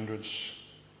by hundreds,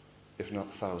 if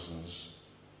not thousands,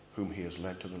 whom he has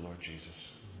led to the Lord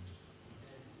Jesus.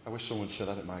 I wish someone would say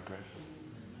that at my grave.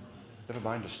 Never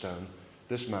mind a stone.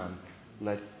 This man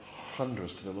led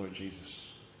hundreds to the Lord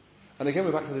Jesus. And again,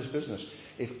 we're back to this business.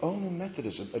 If only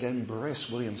Methodism had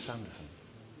embraced William Sanderson.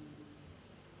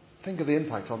 Think of the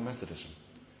impact on Methodism.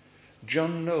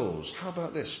 John Knowles, how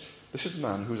about this? This is a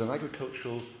man who's an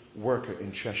agricultural worker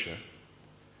in Cheshire,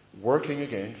 working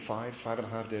again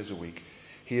 5.5 days a week.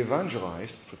 He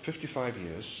evangelized for 55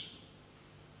 years.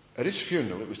 At his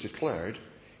funeral, it was declared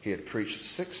he had preached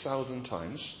 6,000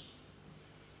 times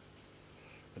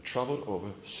and travelled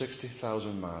over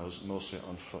 60,000 miles, mostly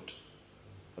on foot.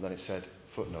 And then it said,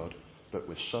 footnote, but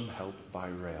with some help by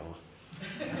rail.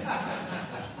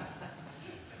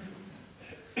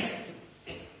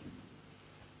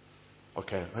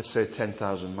 Okay, let's say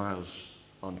 10,000 miles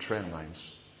on train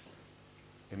lines.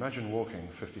 Imagine walking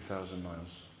 50,000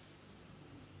 miles,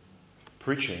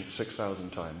 preaching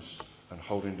 6,000 times, and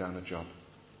holding down a job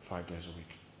 5 days a week.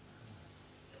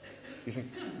 You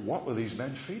think, what were these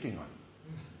men feeding on?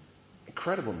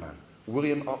 Incredible man.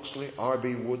 William Oxley,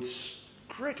 R.B. Woods,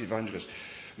 great evangelist.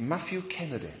 Matthew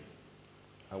Kennedy.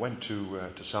 I went to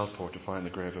Southport to find the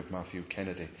grave of Matthew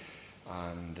Kennedy,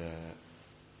 and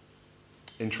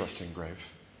interesting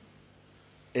grave.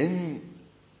 In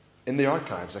the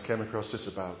archives, I came across this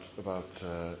about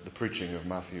the preaching of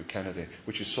Matthew Kennedy,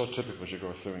 which is so typical as you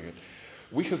go through it.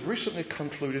 We have recently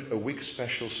concluded a week's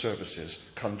special services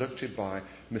conducted by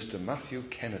Mr. Matthew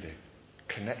Kennedy,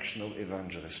 connectional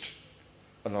evangelist,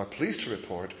 and are pleased to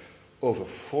report over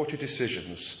 40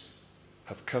 decisions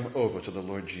have come over to the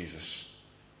Lord Jesus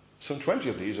Some 20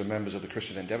 of these are members of the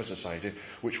Christian Endeavour Society,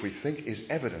 which we think is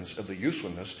evidence of the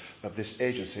usefulness of this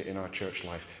agency in our church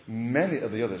life. Many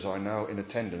of the others are now in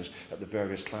attendance at the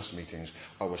various class meetings.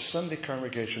 Our Sunday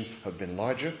congregations have been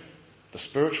larger, the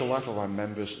spiritual life of our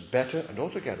members better, and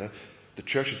altogether, the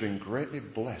church has been greatly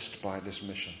blessed by this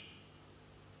mission.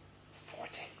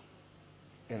 40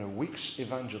 in a week's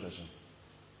evangelism.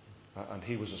 And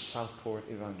he was a Southport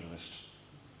evangelist.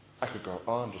 I could go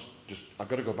on, I've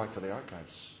got to go back to the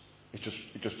archives. It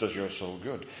just does your soul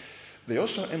good. They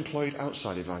also employed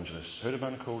outside evangelists. Heard of a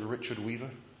man called Richard Weaver?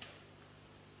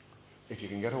 If you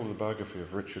can get hold of the biography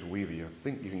of Richard Weaver, you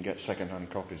think you can get second-hand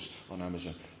copies on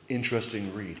Amazon.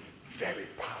 Interesting read. Very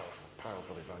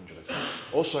powerful evangelist.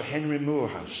 Also Henry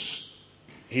Moorhouse.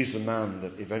 He's the man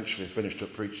that eventually finished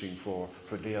up preaching for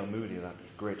D.L. Moody, that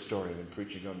great story of him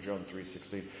preaching on John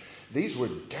 3:16. These were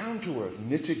down-to-earth,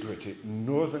 nitty-gritty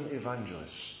northern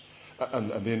evangelists, and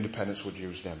the independents would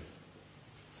use them.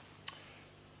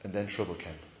 And then trouble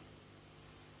came.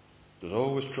 There's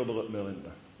always trouble at mill, isn't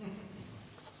there?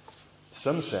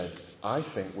 Some said, I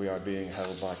think we are being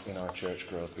held back in our church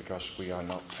growth because we are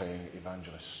not paying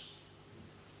evangelists.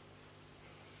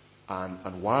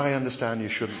 And while I understand you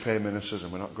shouldn't pay ministers,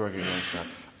 and we're not going against that,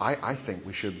 I think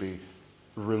we should be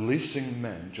releasing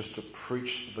men just to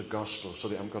preach the gospel so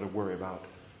they haven't got to worry about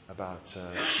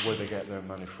where they get their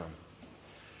money from.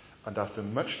 And after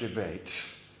much debate,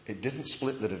 it didn't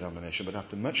split the denomination, but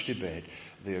after much debate,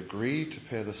 they agreed to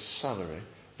pay the salary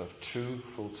of 2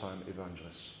 full-time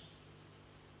evangelists.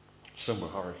 Some were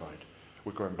horrified.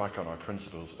 We're going back on our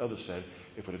principles. Others said,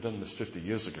 if we'd have done this 50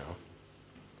 years ago,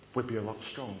 we'd be a lot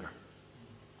stronger.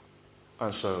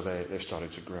 And so they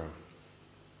started to grow.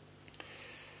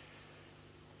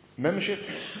 Membership,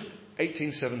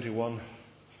 1871,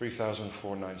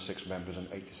 3,496 members and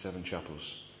 87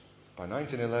 chapels. By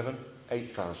 1911,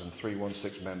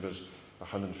 8,316 members,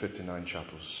 159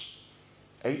 chapels.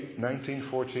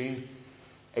 1914,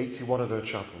 81 of their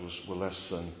chapels were less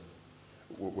than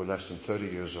 30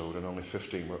 years old, and only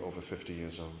 15 were over 50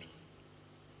 years old.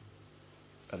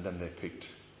 And then they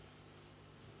peaked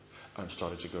and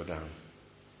started to go down.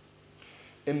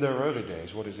 In their early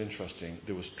days, what is interesting,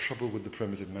 there was trouble with the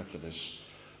Primitive Methodists,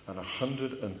 and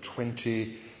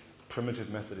 120 Primitive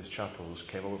Methodist chapels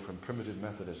came over from Primitive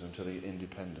Methodism to the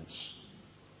Independents.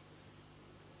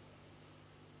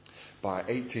 By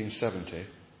 1870,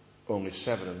 only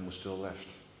 7 of them were still left.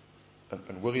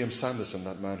 And William Sanderson,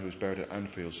 that man who was buried at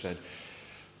Anfield, said,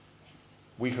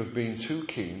 we have been too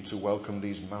keen to welcome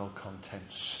these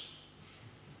malcontents.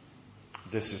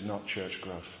 This is not church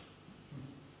growth.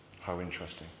 How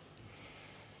interesting.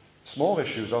 Small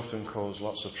issues often cause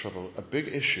lots of trouble. A big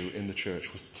issue in the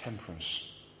church was temperance.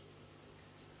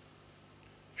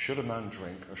 Should a man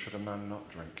drink or should a man not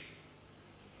drink?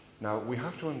 Now, we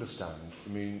have to understand,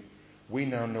 we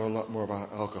now know a lot more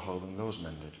about alcohol than those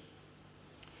men did.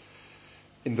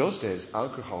 In those days,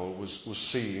 alcohol was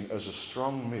seen as a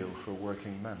strong meal for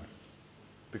working men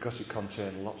because it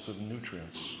contained lots of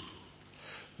nutrients.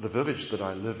 The village that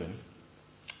I live in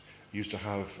used to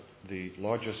have the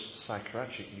largest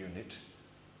psychiatric unit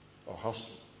or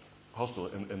hospital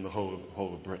in the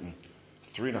whole of Britain.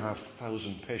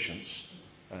 3,500 patients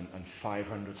and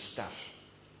 500 staff.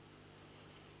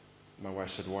 My wife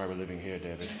said, why are we living here,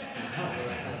 David?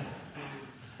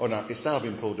 Oh, no, it's now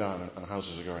been pulled down and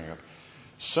houses are going up.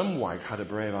 Some wife had a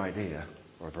brave idea,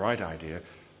 or a bright idea,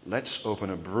 let's open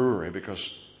a brewery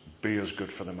because beer's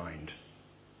good for the mind.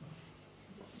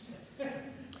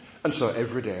 And so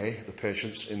every day, the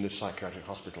patients in this psychiatric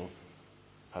hospital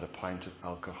had a pint of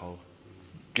alcohol,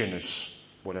 Guinness,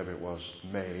 whatever it was,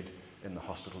 made in the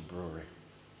hospital brewery.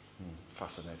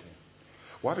 Fascinating.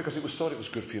 Why? Because it was thought it was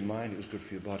good for your mind, it was good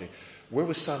for your body. Where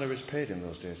were salaries paid in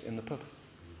those days? In the pub.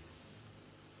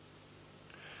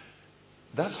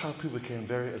 That's how people became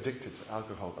very addicted to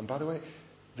alcohol. And by the way,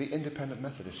 the independent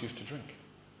Methodists used to drink.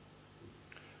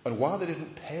 And while they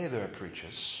didn't pay their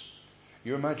preachers,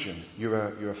 you imagine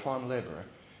you're a farm labourer,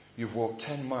 you've walked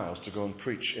 10 miles to go and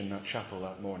preach in that chapel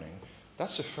that morning.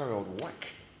 That's a fair old whack.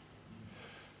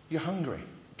 You're hungry,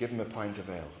 give them a pint of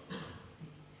ale.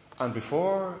 And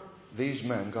before these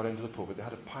men got into the pulpit, they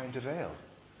had a pint of ale.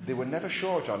 They were never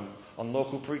short on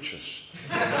local preachers.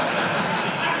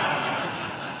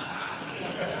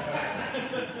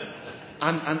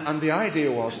 And the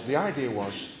idea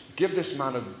was give this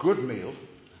man a good meal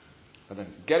and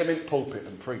then get him in pulpit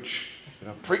and preach.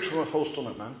 Preach from a full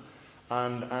stomach, man.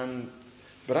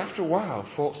 But after a while,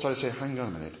 folks started to say, hang on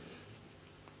a minute.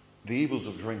 The evils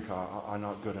of drink are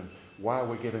not good, and while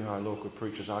we're giving our local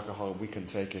preachers alcohol, we can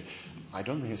take it. I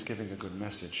don't think it's giving a good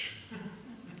message.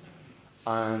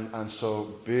 And so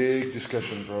big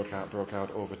discussion broke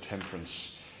out over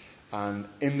temperance. And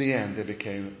in the end, they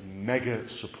became mega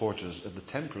supporters of the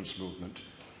temperance movement.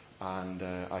 And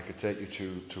I could take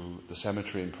you to the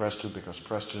cemetery in Preston, because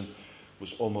Preston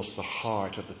was almost the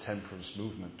heart of the temperance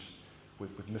movement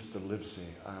with Mr. Livesey.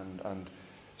 And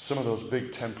some of those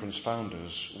big temperance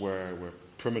founders were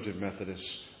primitive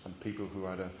Methodists and people who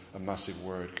had a massive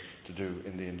work to do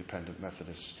in the independent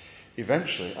Methodists.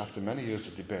 Eventually, after many years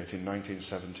of debate, in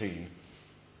 1917,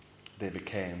 they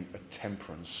became a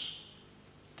temperance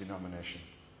denomination.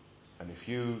 And if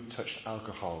you touched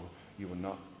alcohol, you were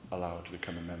not allowed to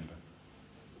become a member.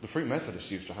 The Free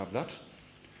Methodists used to have that.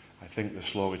 I think they're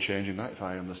slowly changing that, if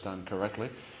I understand correctly.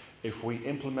 If we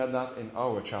implement that in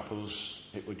our chapels,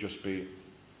 it would just be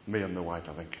me and the wife,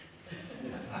 I think.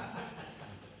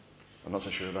 I'm not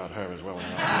so sure about her as well.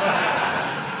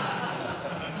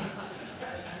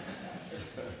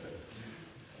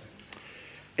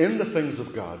 In the things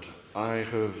of God, I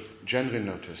have generally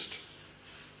noticed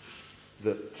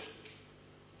that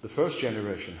the first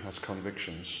generation has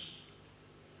convictions.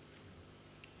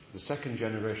 The second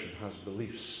generation has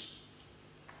beliefs.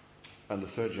 And the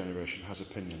third generation has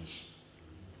opinions.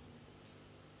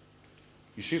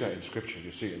 You see that in Scripture.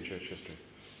 You see it in church history.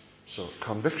 So,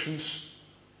 convictions,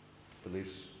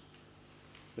 beliefs.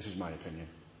 This is my opinion.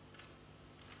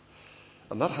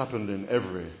 And that happened in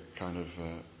every kind of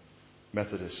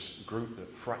Methodist group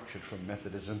that fractured from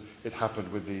Methodism. It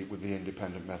happened with the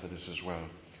independent Methodists as well.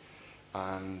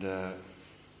 And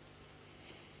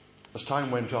as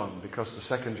time went on, because the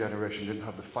second generation didn't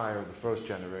have the fire of the first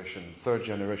generation, the third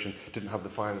generation didn't have the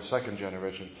fire of the second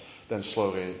generation, then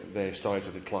slowly they started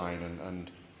to decline, and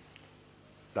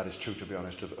that is true, to be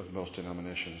honest, of most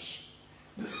denominations.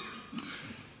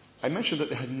 I mentioned that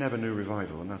they had never knew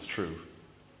revival, and that's true.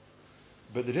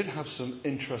 But they did have some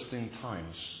interesting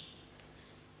times.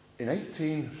 In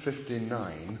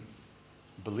 1859,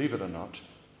 believe it or not,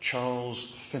 Charles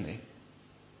Finney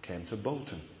came to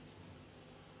Bolton.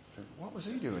 So what was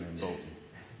he doing in Bolton?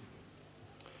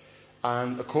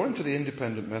 And according to the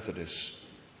independent Methodists,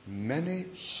 many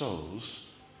souls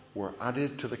were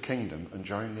added to the kingdom and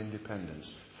joined the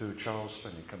independents through Charles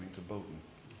Finney coming to Bolton.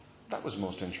 That was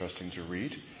most interesting to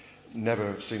read.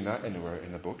 Never seen that anywhere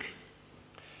in a book.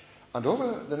 And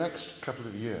over the next couple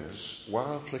of years,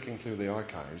 while flicking through the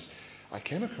archives, I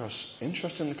came across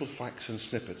interesting little facts and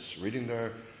snippets, reading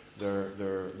their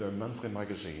monthly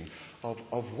magazine,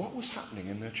 of what was happening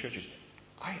in their churches.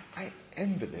 I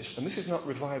envy this, and this is not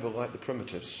revival like the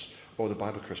Primitives or the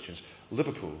Bible Christians.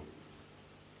 Liverpool,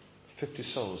 50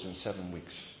 souls in 7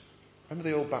 weeks. Remember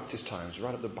the old Baptist times,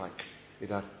 right at the back, it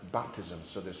had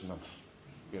baptisms for this month,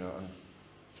 and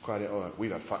it's quite,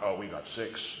 we've had 5, we've had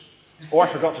 6. Oh, I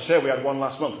forgot to say we had 1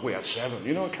 last month. We had 7,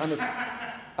 kind of.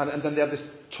 And then they had this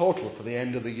total for the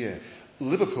end of the year.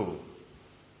 Liverpool,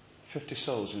 50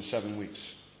 souls in 7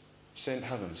 weeks. St.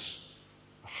 Helens,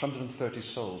 130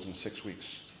 souls in 6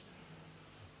 weeks.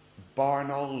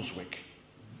 Barnoldswick,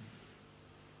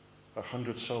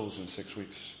 100 souls in 6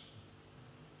 weeks.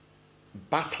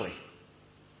 Batley,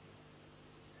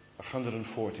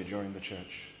 140 joined the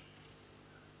church.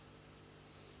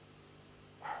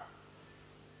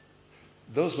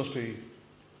 Those must be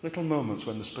little moments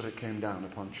when the Spirit came down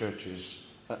upon churches,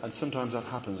 and sometimes that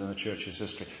happens in a church's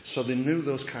history. So they knew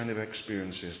those kind of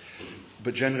experiences,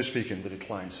 but generally speaking, the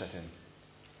decline set in.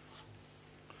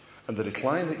 And the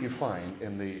decline that you find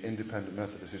in the independent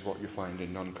Methodists is what you find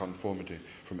in nonconformity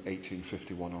from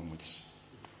 1851 onwards.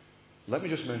 Let me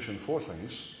just mention 4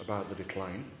 things about the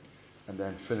decline, and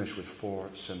then finish with 4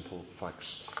 simple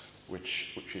facts,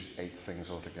 which is 8 things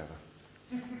altogether.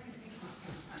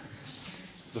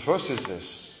 The first is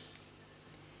this.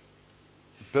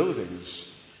 Buildings,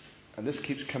 and this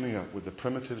keeps coming up with the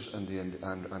Primitives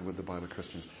and with the Bible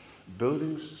Christians,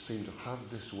 buildings seem to have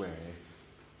this way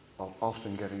of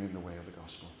often getting in the way of the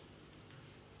gospel.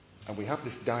 And we have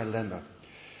this dilemma.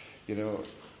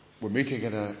 We're meeting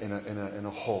in a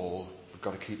hall. We've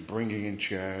got to keep bringing in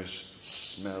chairs. It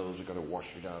smells. We've got to wash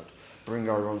it out. Bring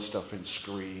our own stuff in,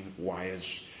 screen,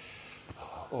 wires,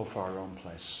 all for our own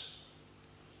place.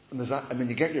 And there's that, and then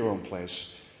you get your own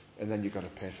place, and then you've got to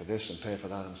pay for this and pay for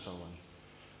that and so on.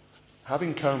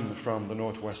 Having come from the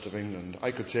northwest of England,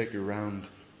 I could take you around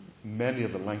many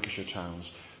of the Lancashire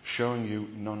towns, showing you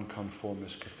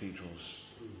nonconformist cathedrals.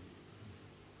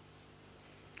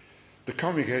 The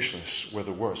Congregationalists were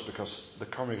the worst, because the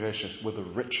Congregationalists were the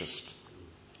richest,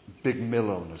 big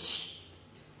mill owners.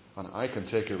 And I can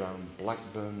take you around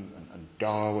Blackburn and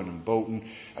Darwin and Bolton,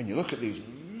 and you look at these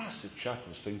massive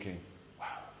chapels thinking, wow,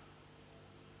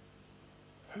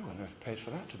 who on earth paid for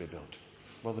that to be built?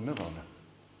 Well, the mill owner.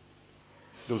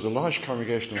 There was a large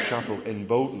congregational chapel in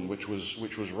Bolton, which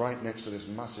was right next to this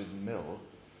massive mill.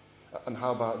 And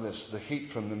how about this? The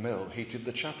heat from the mill heated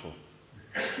the chapel.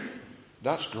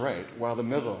 That's great while the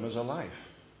mill owner's alive.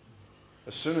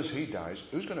 As soon as he dies,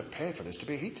 who's going to pay for this to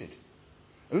be heated?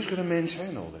 Who's going to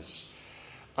maintain all this?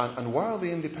 And while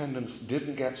the independents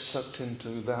didn't get sucked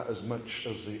into that as much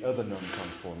as the other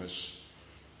nonconformists,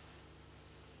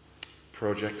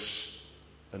 projects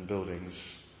and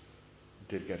buildings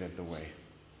did get in the way.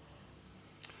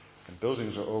 And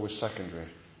buildings are always secondary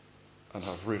and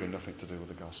have really nothing to do with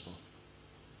the gospel.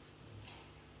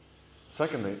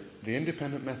 Secondly, the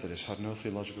independent Methodists had no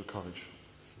theological college.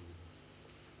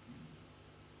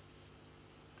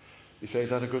 You say,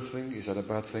 is that a good thing? Is that a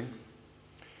bad thing?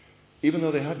 Even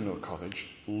though they had no college,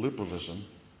 liberalism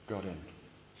got in.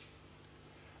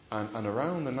 And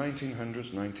around the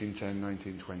 1900s, 1910,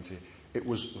 1920, it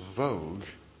was vogue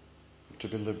to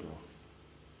be liberal.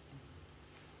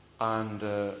 And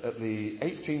at the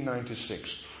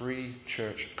 1896 Free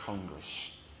Church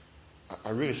Congress,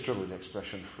 I really struggle with the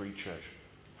expression free church.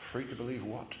 Free to believe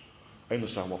what? I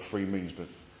understand what free means, but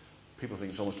people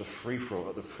think it's almost a free-for-all.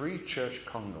 At the Free Church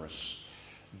Congress,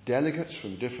 delegates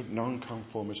from different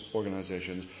non-conformist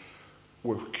organizations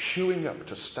were queuing up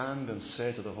to stand and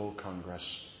say to the whole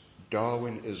Congress,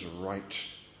 Darwin is right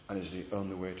and is the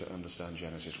only way to understand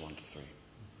Genesis 1 to 3.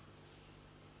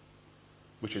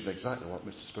 Which is exactly what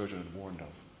Mr. Spurgeon had warned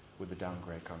of with the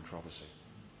downgrade controversy.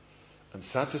 And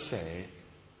sad to say,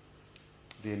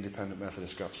 the independent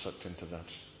Methodists got sucked into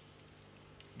that.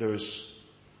 There is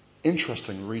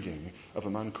interesting reading of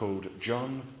a man called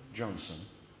John Johnson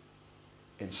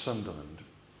in Sunderland,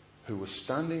 who was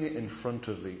standing in front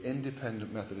of the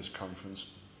Independent Methodist Conference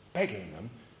begging them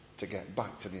to get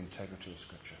back to the integrity of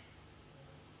Scripture.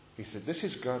 He said, this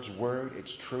is God's word,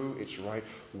 it's true, it's right.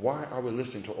 Why are we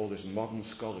listening to all this modern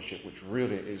scholarship, which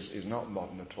really is not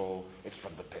modern at all? It's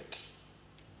from the pit.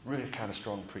 Really kind of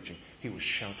strong preaching. He was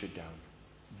shouted down.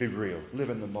 Be real. Live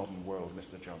in the modern world,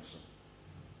 Mr. Johnson.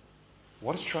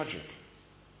 What is tragic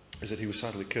is that he was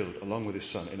sadly killed, along with his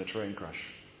son, in a train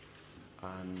crash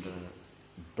and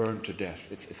burned to death.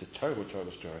 It's a terrible,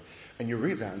 terrible story. And you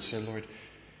read that and say, Lord,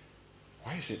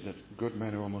 why is it that good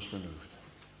men are almost removed?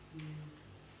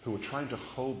 Who were trying to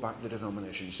hold back the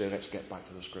denomination and say, let's get back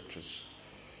to the Scriptures.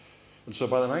 And so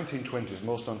by the 1920s,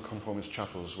 most nonconformist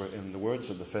chapels were, in the words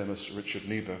of the famous Richard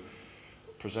Niebuhr,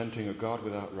 presenting a God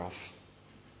without wrath,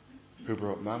 who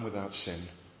brought man without sin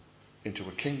into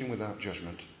a kingdom without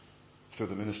judgment through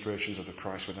the ministrations of a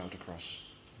Christ without a cross.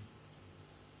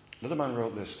 Another man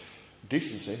wrote this,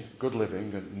 decency, good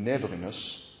living, and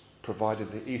neighbourliness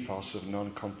provided the ethos of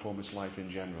nonconformist life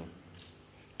in general.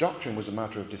 Doctrine was a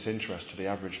matter of disinterest to the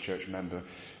average church member.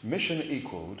 Mission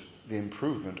equalled the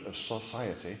improvement of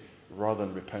society rather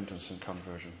than repentance and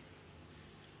conversion.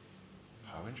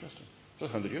 How interesting.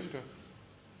 That's 100 years ago.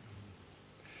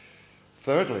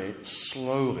 Thirdly,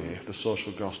 slowly the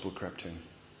social gospel crept in.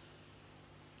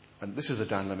 And this is a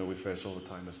dilemma we face all the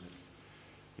time, isn't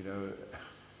it? You know,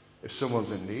 if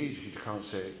someone's in need, you can't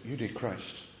say, you need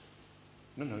Christ.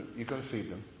 No, you've got to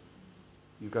feed them.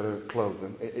 You've got to clothe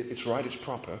them. It's right, it's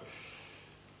proper.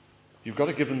 You've got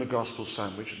to give them the gospel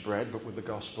sandwich, bread, but with the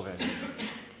gospel in.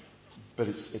 But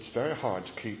it's very hard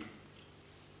to keep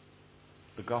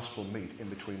the gospel meat in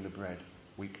between the bread,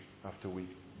 week after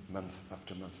week, month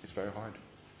after month. It's very hard.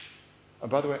 And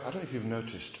by the way, I don't know if you've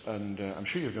noticed, and I'm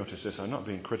sure you've noticed this, I'm not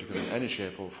being critical in any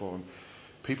shape or form,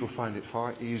 people find it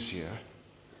far easier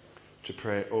to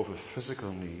pray over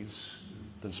physical needs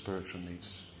than spiritual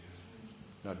needs.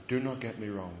 Now, do not get me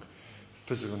wrong.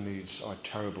 Physical needs are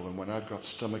terrible. And when I've got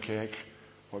stomachache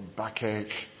or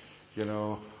backache,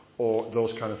 or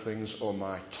those kind of things, or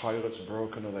my toilet's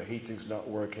broken or the heating's not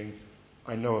working,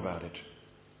 I know about it.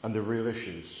 And the real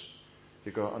issues.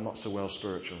 You go, I'm not so well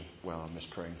spiritual. Well, I miss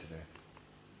praying today.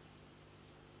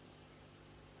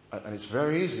 And it's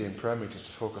very easy in prayer meetings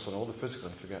to focus on all the physical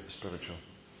and forget the spiritual.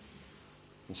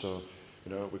 And so,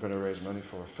 we're going to raise money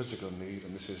for a physical need,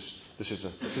 and this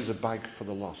is a bag for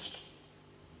the lost.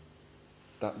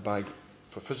 That bag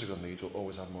for physical needs will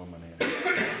always have more money in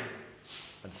it.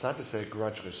 And sad to say,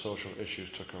 gradually social issues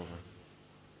took over.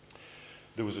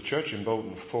 There was a church in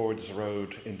Bolton, Fords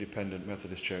Road Independent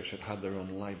Methodist Church, that had their own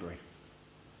library.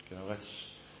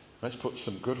 Let's put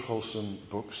some good wholesome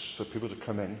books for people to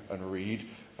come in and read,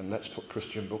 and let's put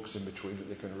Christian books in between that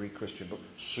they can read Christian books.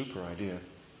 Super idea.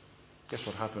 Guess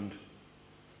what happened?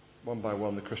 One by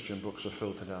one, the Christian books were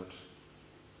filtered out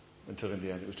until in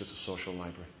the end it was just a social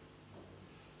library.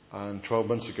 And 12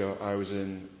 months ago, I was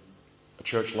in a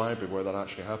church library where that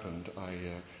actually happened. I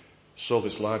So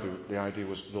this library, the idea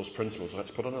was those principles.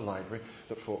 Let's put on a library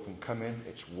that folk can come in.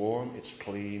 It's warm, it's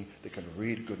clean, they can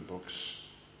read good books.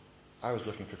 I was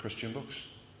looking for Christian books.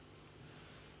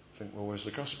 I think, well, where's the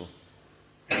gospel?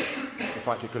 In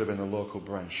fact, it could have been a local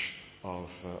branch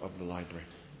of the library.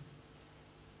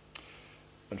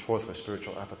 And fourthly,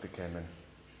 spiritual apathy came in.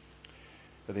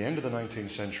 At the end of the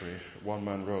 19th century, one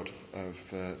man wrote of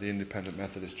the Independent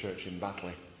Methodist Church in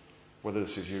Batley. Whether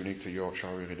this is unique to Yorkshire,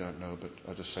 I really don't know, but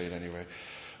I'll just say it anyway.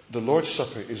 The Lord's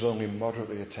Supper is only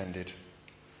moderately attended.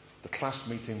 The class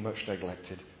meeting much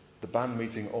neglected. The band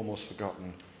meeting almost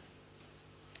forgotten.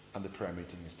 And the prayer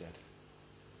meeting is dead.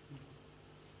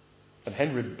 And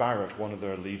Henry Barrett, one of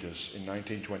their leaders in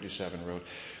 1927, wrote,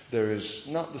 there is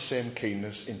not the same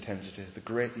keenness, intensity, the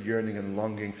great yearning and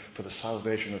longing for the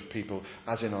salvation of people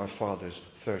as in our fathers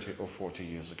 30 or 40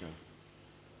 years ago.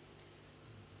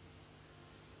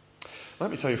 Let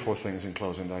me tell you 4 things in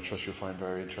closing that I trust you'll find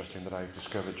very interesting that I've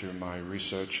discovered during my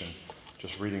research and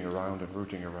just reading around and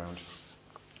rooting around.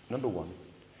 Number 1,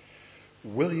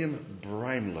 William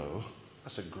Brownlow.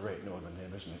 That's a great northern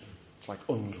name, isn't it? It's like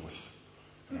Unsworth.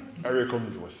 Eric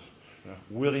Unsworth.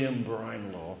 William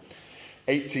Brownlow,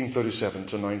 1837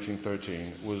 to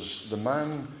 1913, was the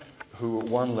man who at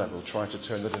one level tried to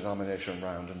turn the denomination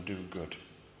around and do good.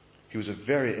 He was a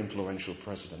very influential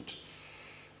president,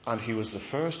 and he was the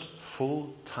first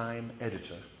full-time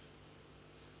editor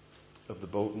of the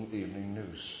Bolton Evening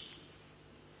News.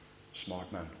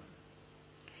 Smart man.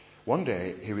 One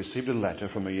day he received a letter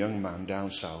from a young man down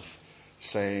south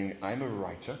saying, I'm a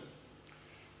writer,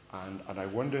 and I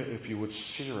wonder if you would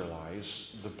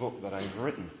serialize the book that I've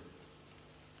written.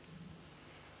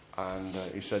 And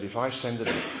he said, if I send it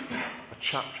a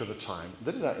chapter at a time,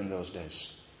 they did that in those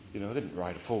days. They didn't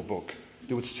write a full book.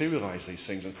 They would serialize these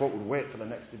things, and folk would wait for the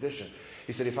next edition.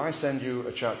 He said, if I send you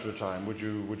a chapter at a time, would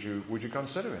you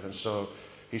consider it? And so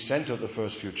he sent out the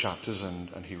first few chapters,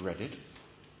 and he read it.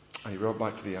 And he wrote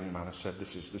back to the young man and said,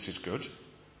 this is good.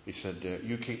 He said,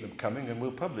 you keep them coming and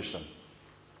we'll publish them.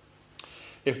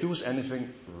 If there was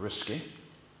anything risky,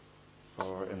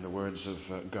 or in the words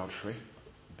of Godfrey,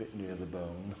 a bit near the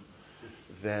bone,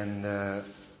 then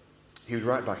he would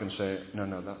write back and say,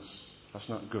 no, that's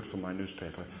not good for my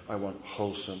newspaper. I want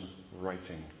wholesome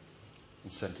writing.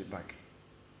 And sent it back.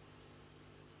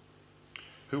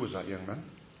 Who was that young man?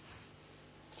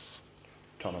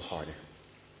 Thomas Hardy.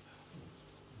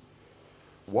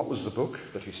 What was the book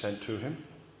that he sent to him?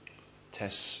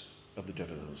 Tests of the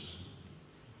Devils.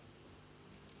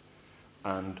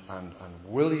 And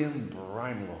William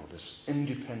Brownlow, this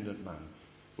independent man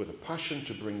with a passion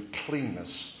to bring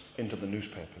cleanness into the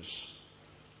newspapers,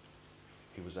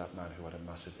 he was that man who had a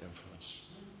massive influence.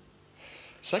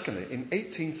 Secondly, in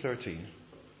 1813,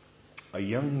 a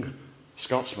young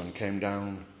Scotsman came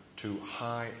down to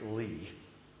High Lee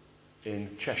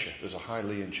in Cheshire. There's a High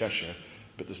Lee in Cheshire,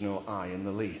 but there's no I in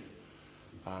the Lee.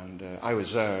 And I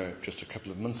was there just a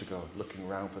couple of months ago looking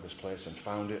around for this place and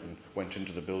found it and went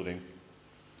into the building.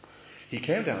 He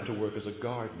came down to work as a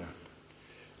gardener.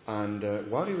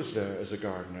 And while he was there as a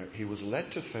gardener, he was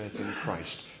led to faith in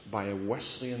Christ by a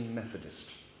Wesleyan Methodist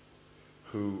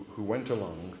who went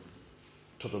along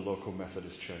to the local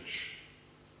Methodist church.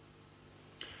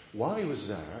 While he was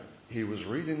there, he was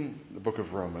reading the book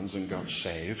of Romans and got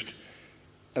saved,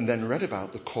 and then read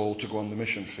about the call to go on the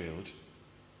mission field.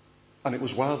 And it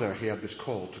was while there he had this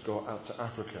call to go out to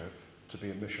Africa to be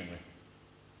a missionary.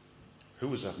 Who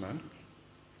was that man?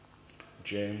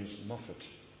 James Moffat,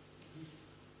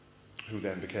 who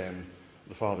then became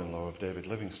the father-in-law of David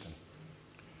Livingstone.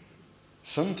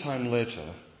 Sometime later,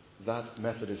 that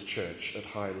Methodist church at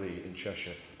High Lee in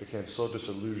Cheshire became so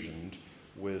disillusioned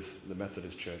with the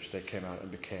Methodist church, they came out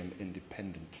and became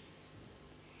independent.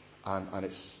 And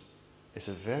it's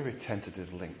a very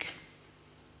tentative link,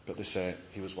 but they say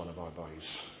he was one of our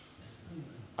boys.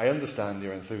 I understand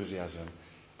your enthusiasm,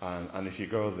 and if you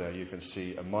go there, you can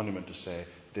see a monument to say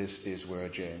this is where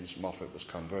James Moffat was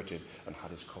converted and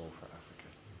had his call for Africa,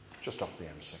 just off the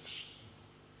M6.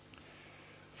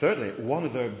 Thirdly, one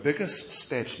of their biggest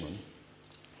statesmen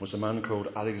was a man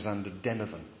called Alexander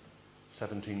Denevan,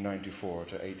 1794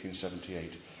 to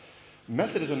 1878.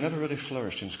 Methodism never really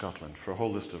flourished in Scotland for a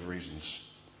whole list of reasons.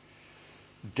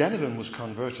 Denevan was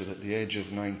converted at the age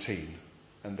of 19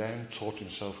 and then taught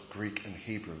himself Greek and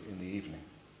Hebrew in the evening.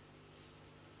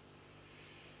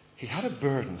 He had a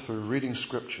burden through reading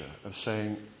scripture of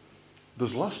saying,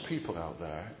 there's lost people out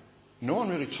there. No one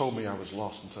really told me I was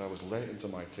lost until I was late into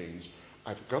my teens.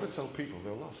 I've got to tell people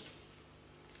they're lost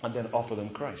and then offer them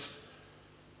Christ.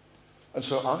 And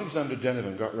so Alexander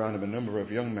Denevan got around him a number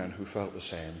of young men who felt the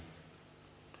same.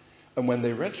 And when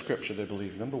they read Scripture, they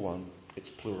believed, number one, it's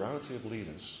plurality of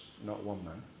leaders, not one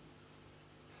man.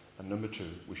 And number two,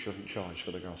 we shouldn't charge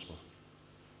for the gospel.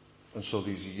 And so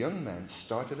these young men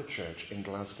started a church in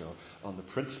Glasgow on the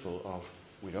principle of,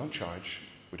 we don't charge,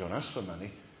 we don't ask for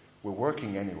money, we're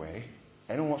working anyway.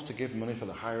 Anyone wants to give money for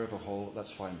the hire of a hall,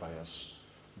 that's fine by us.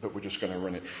 But we're just going to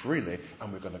run it freely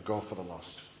and we're going to go for the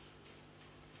lost.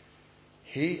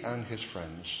 He and his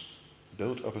friends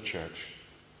built up a church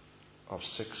of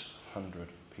 600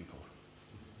 people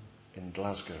in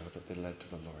Glasgow that they led to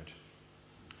the Lord.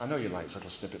 I know you like little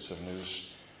snippets of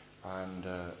news, and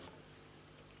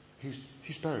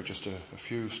he's buried just a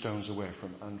few stones away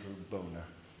from Andrew Bonar.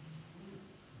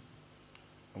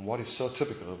 And what is so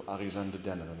typical of Alexander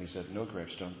Denon, and he said, no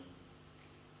gravestone.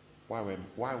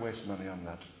 Why waste money on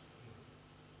that?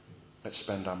 Let's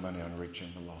spend our money on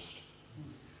reaching the lost.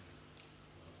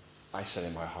 I said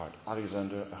in my heart,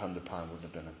 Alexander, £100 wouldn't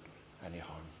have done him any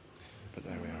harm. But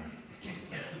there we are.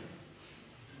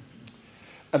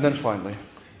 And then finally,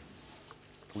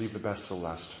 leave the best till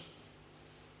last.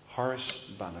 Horace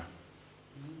Banner.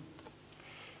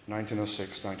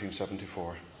 1906,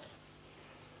 1974.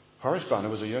 Horace Banner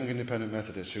was a young independent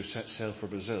Methodist who set sail for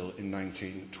Brazil in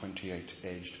 1928,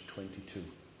 aged 22.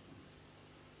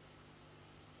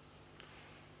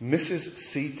 Mrs.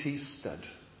 C.T. Studd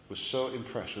was so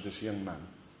impressed with this young man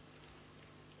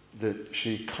that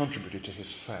she contributed to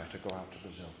his fare to go out to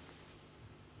Brazil.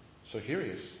 So here he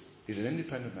is. He's an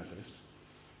independent Methodist.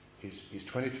 He's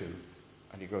 22,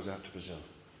 and he goes out to Brazil.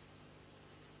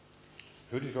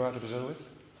 Who did he go out to Brazil with?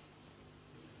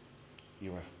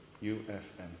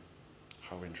 UFM.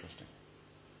 How interesting.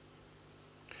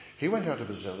 He went out to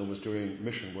Brazil and was doing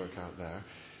mission work out there.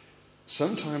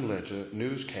 Sometime later,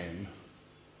 news came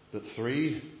that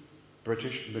 3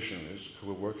 British missionaries who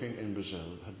were working in Brazil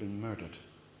had been murdered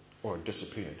or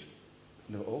disappeared.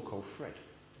 And they were all called Fred.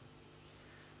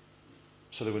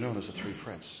 So they were known as the 3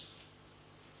 Freds.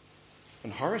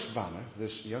 And Horace Banner,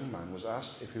 this young man, was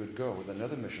asked if he would go with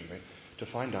another missionary to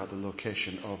find out the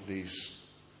location of these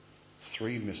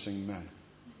 3 missing men.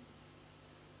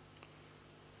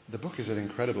 The book is an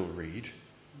incredible read.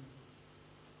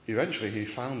 Eventually he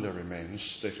found their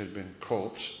remains. They had been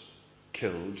caught,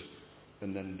 killed,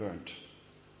 and then burnt.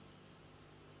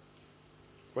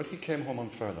 When he came home on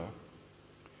furlough,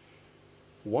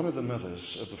 one of the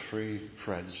mothers of the 3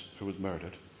 Freds who was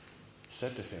murdered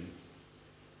said to him,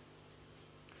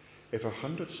 if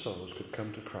 100 souls could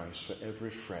come to Christ for every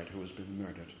Fred who has been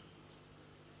murdered,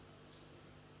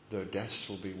 their deaths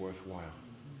will be worthwhile.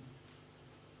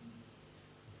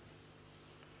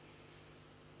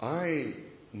 I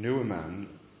knew a man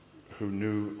who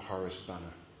knew Horace Banner.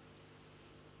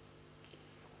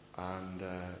 And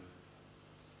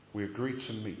we agreed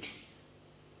to meet.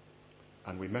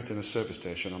 And we met in a service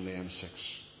station on the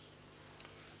M6.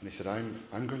 And he said,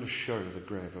 I'm going to show you the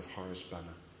grave of Horace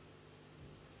Banner.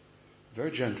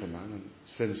 Very gentle man, and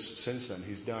since then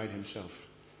he's died himself.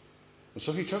 And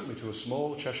so he took me to a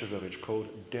small Cheshire village called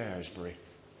Daresbury.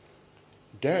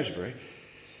 Daresbury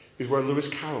is where Lewis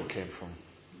Carroll came from.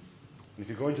 And if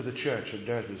you go into the church at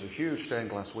Daresbury, there's a huge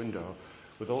stained glass window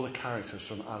with all the characters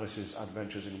from Alice's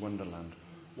Adventures in Wonderland.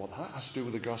 What that has to do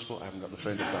with the gospel, I haven't got the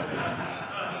faintest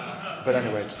idea. But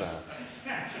anyway, it's there.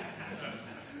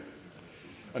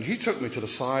 And he took me to the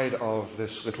side of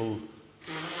this little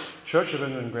Church of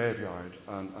England graveyard,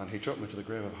 and he took me to the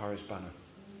grave of Horace Banner.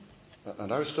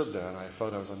 And I was stood there, and I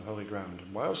felt I was on holy ground.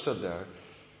 And while I was stood there,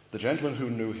 the gentleman who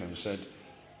knew him said,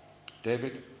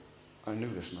 David, I knew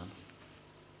this man.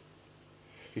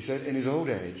 He said in his old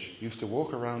age, he used to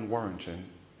walk around Warrington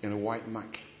in a white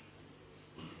Mac.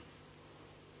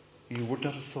 You would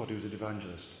not have thought he was an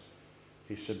evangelist.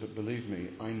 He said, but believe me,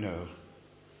 I know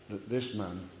that this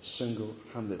man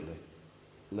single-handedly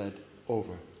led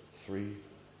over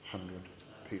 300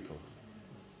 people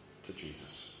to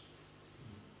Jesus.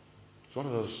 It's one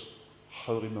of those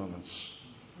holy moments.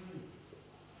 Do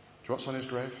you know what's on his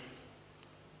grave?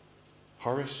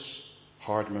 Horace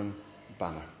Hardman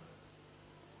Banner.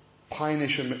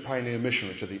 Pioneer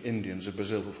missionary to the Indians of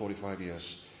Brazil for 45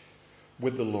 years.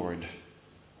 With the Lord.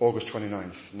 August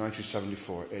 29th,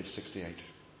 1974, age 68.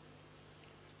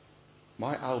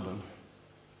 My album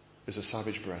is A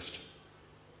Savage Breast,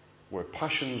 where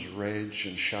passions rage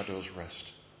and shadows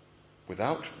rest,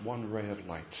 without one ray of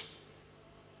light.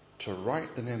 To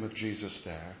write the name of Jesus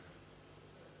there,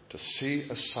 to see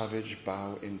a savage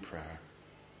bow in prayer,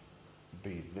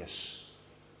 be this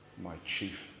my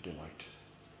chief delight.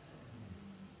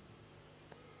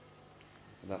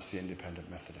 And that's the Independent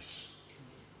Methodists.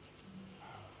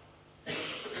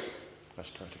 Let's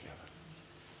pray together.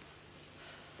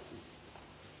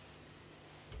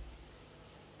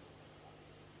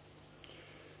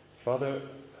 Father,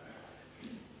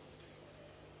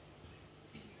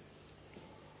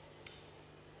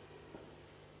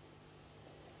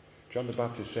 John the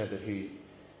Baptist said that he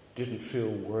didn't feel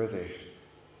worthy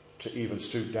to even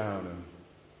stoop down and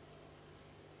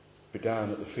be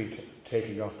down at the feet,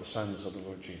 taking off the sandals of the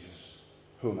Lord Jesus.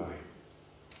 Who am I?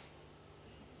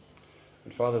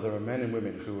 And Father, there are men and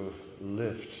women who have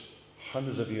lived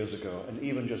hundreds of years ago, and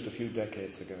even just a few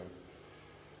decades ago.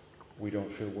 We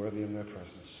don't feel worthy in their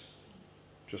presence.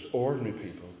 Just ordinary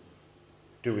people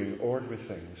doing ordinary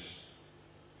things,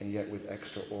 and yet with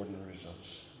extraordinary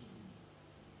results.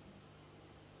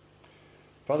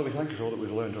 Father, we thank you for all that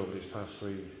we've learned over these past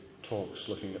 3 talks,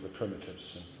 looking at the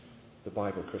primitives and the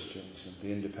Bible Christians and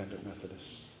the independent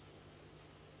Methodists,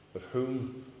 of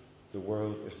whom the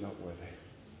world is not worthy.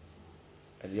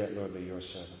 And yet, Lord, they're your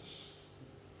servants.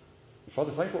 And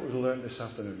Father, thank you for what we've learned this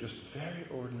afternoon. Just very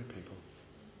ordinary people.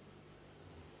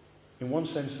 In one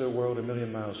sense, their world a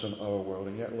million miles from our world,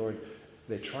 and yet, Lord,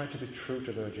 they try to be true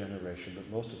to their generation, but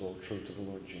most of all, true to the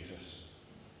Lord Jesus.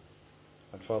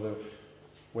 And Father,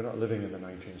 we're not living in the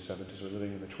 1970s, we're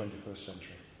living in the 21st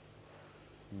century.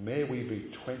 May we be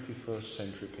 21st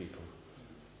century people,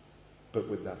 but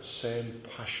with that same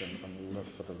passion and love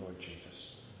for the Lord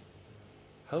Jesus.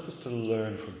 Help us to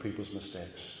learn from people's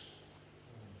mistakes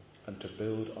and to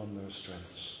build on their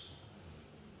strengths.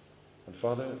 And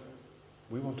Father,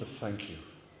 we want to thank you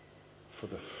for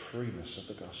the freeness of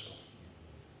the gospel.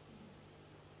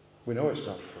 We know it's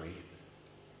not free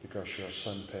because your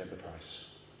Son paid the price.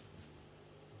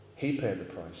 He paid the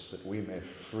price that we may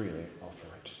freely offer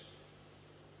it.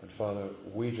 And Father,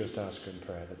 we just ask in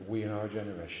prayer that we in our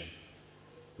generation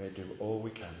may do all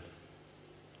we can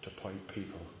to point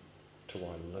people to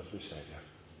our lovely Saviour.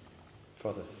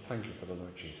 Father, thank you for the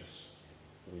Lord Jesus.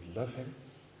 We love him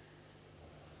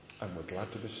and we're glad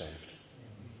to be saved.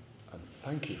 And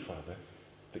thank you, Father,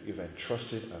 that you've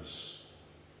entrusted us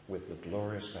with the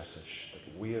glorious message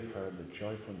that we have heard the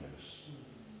joyful news.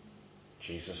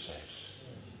 Jesus saves.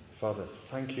 Father,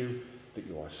 thank you that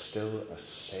you are still a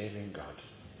saving God.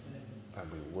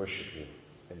 And we worship you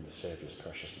in the Saviour's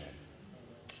precious name.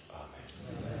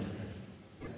 Amen.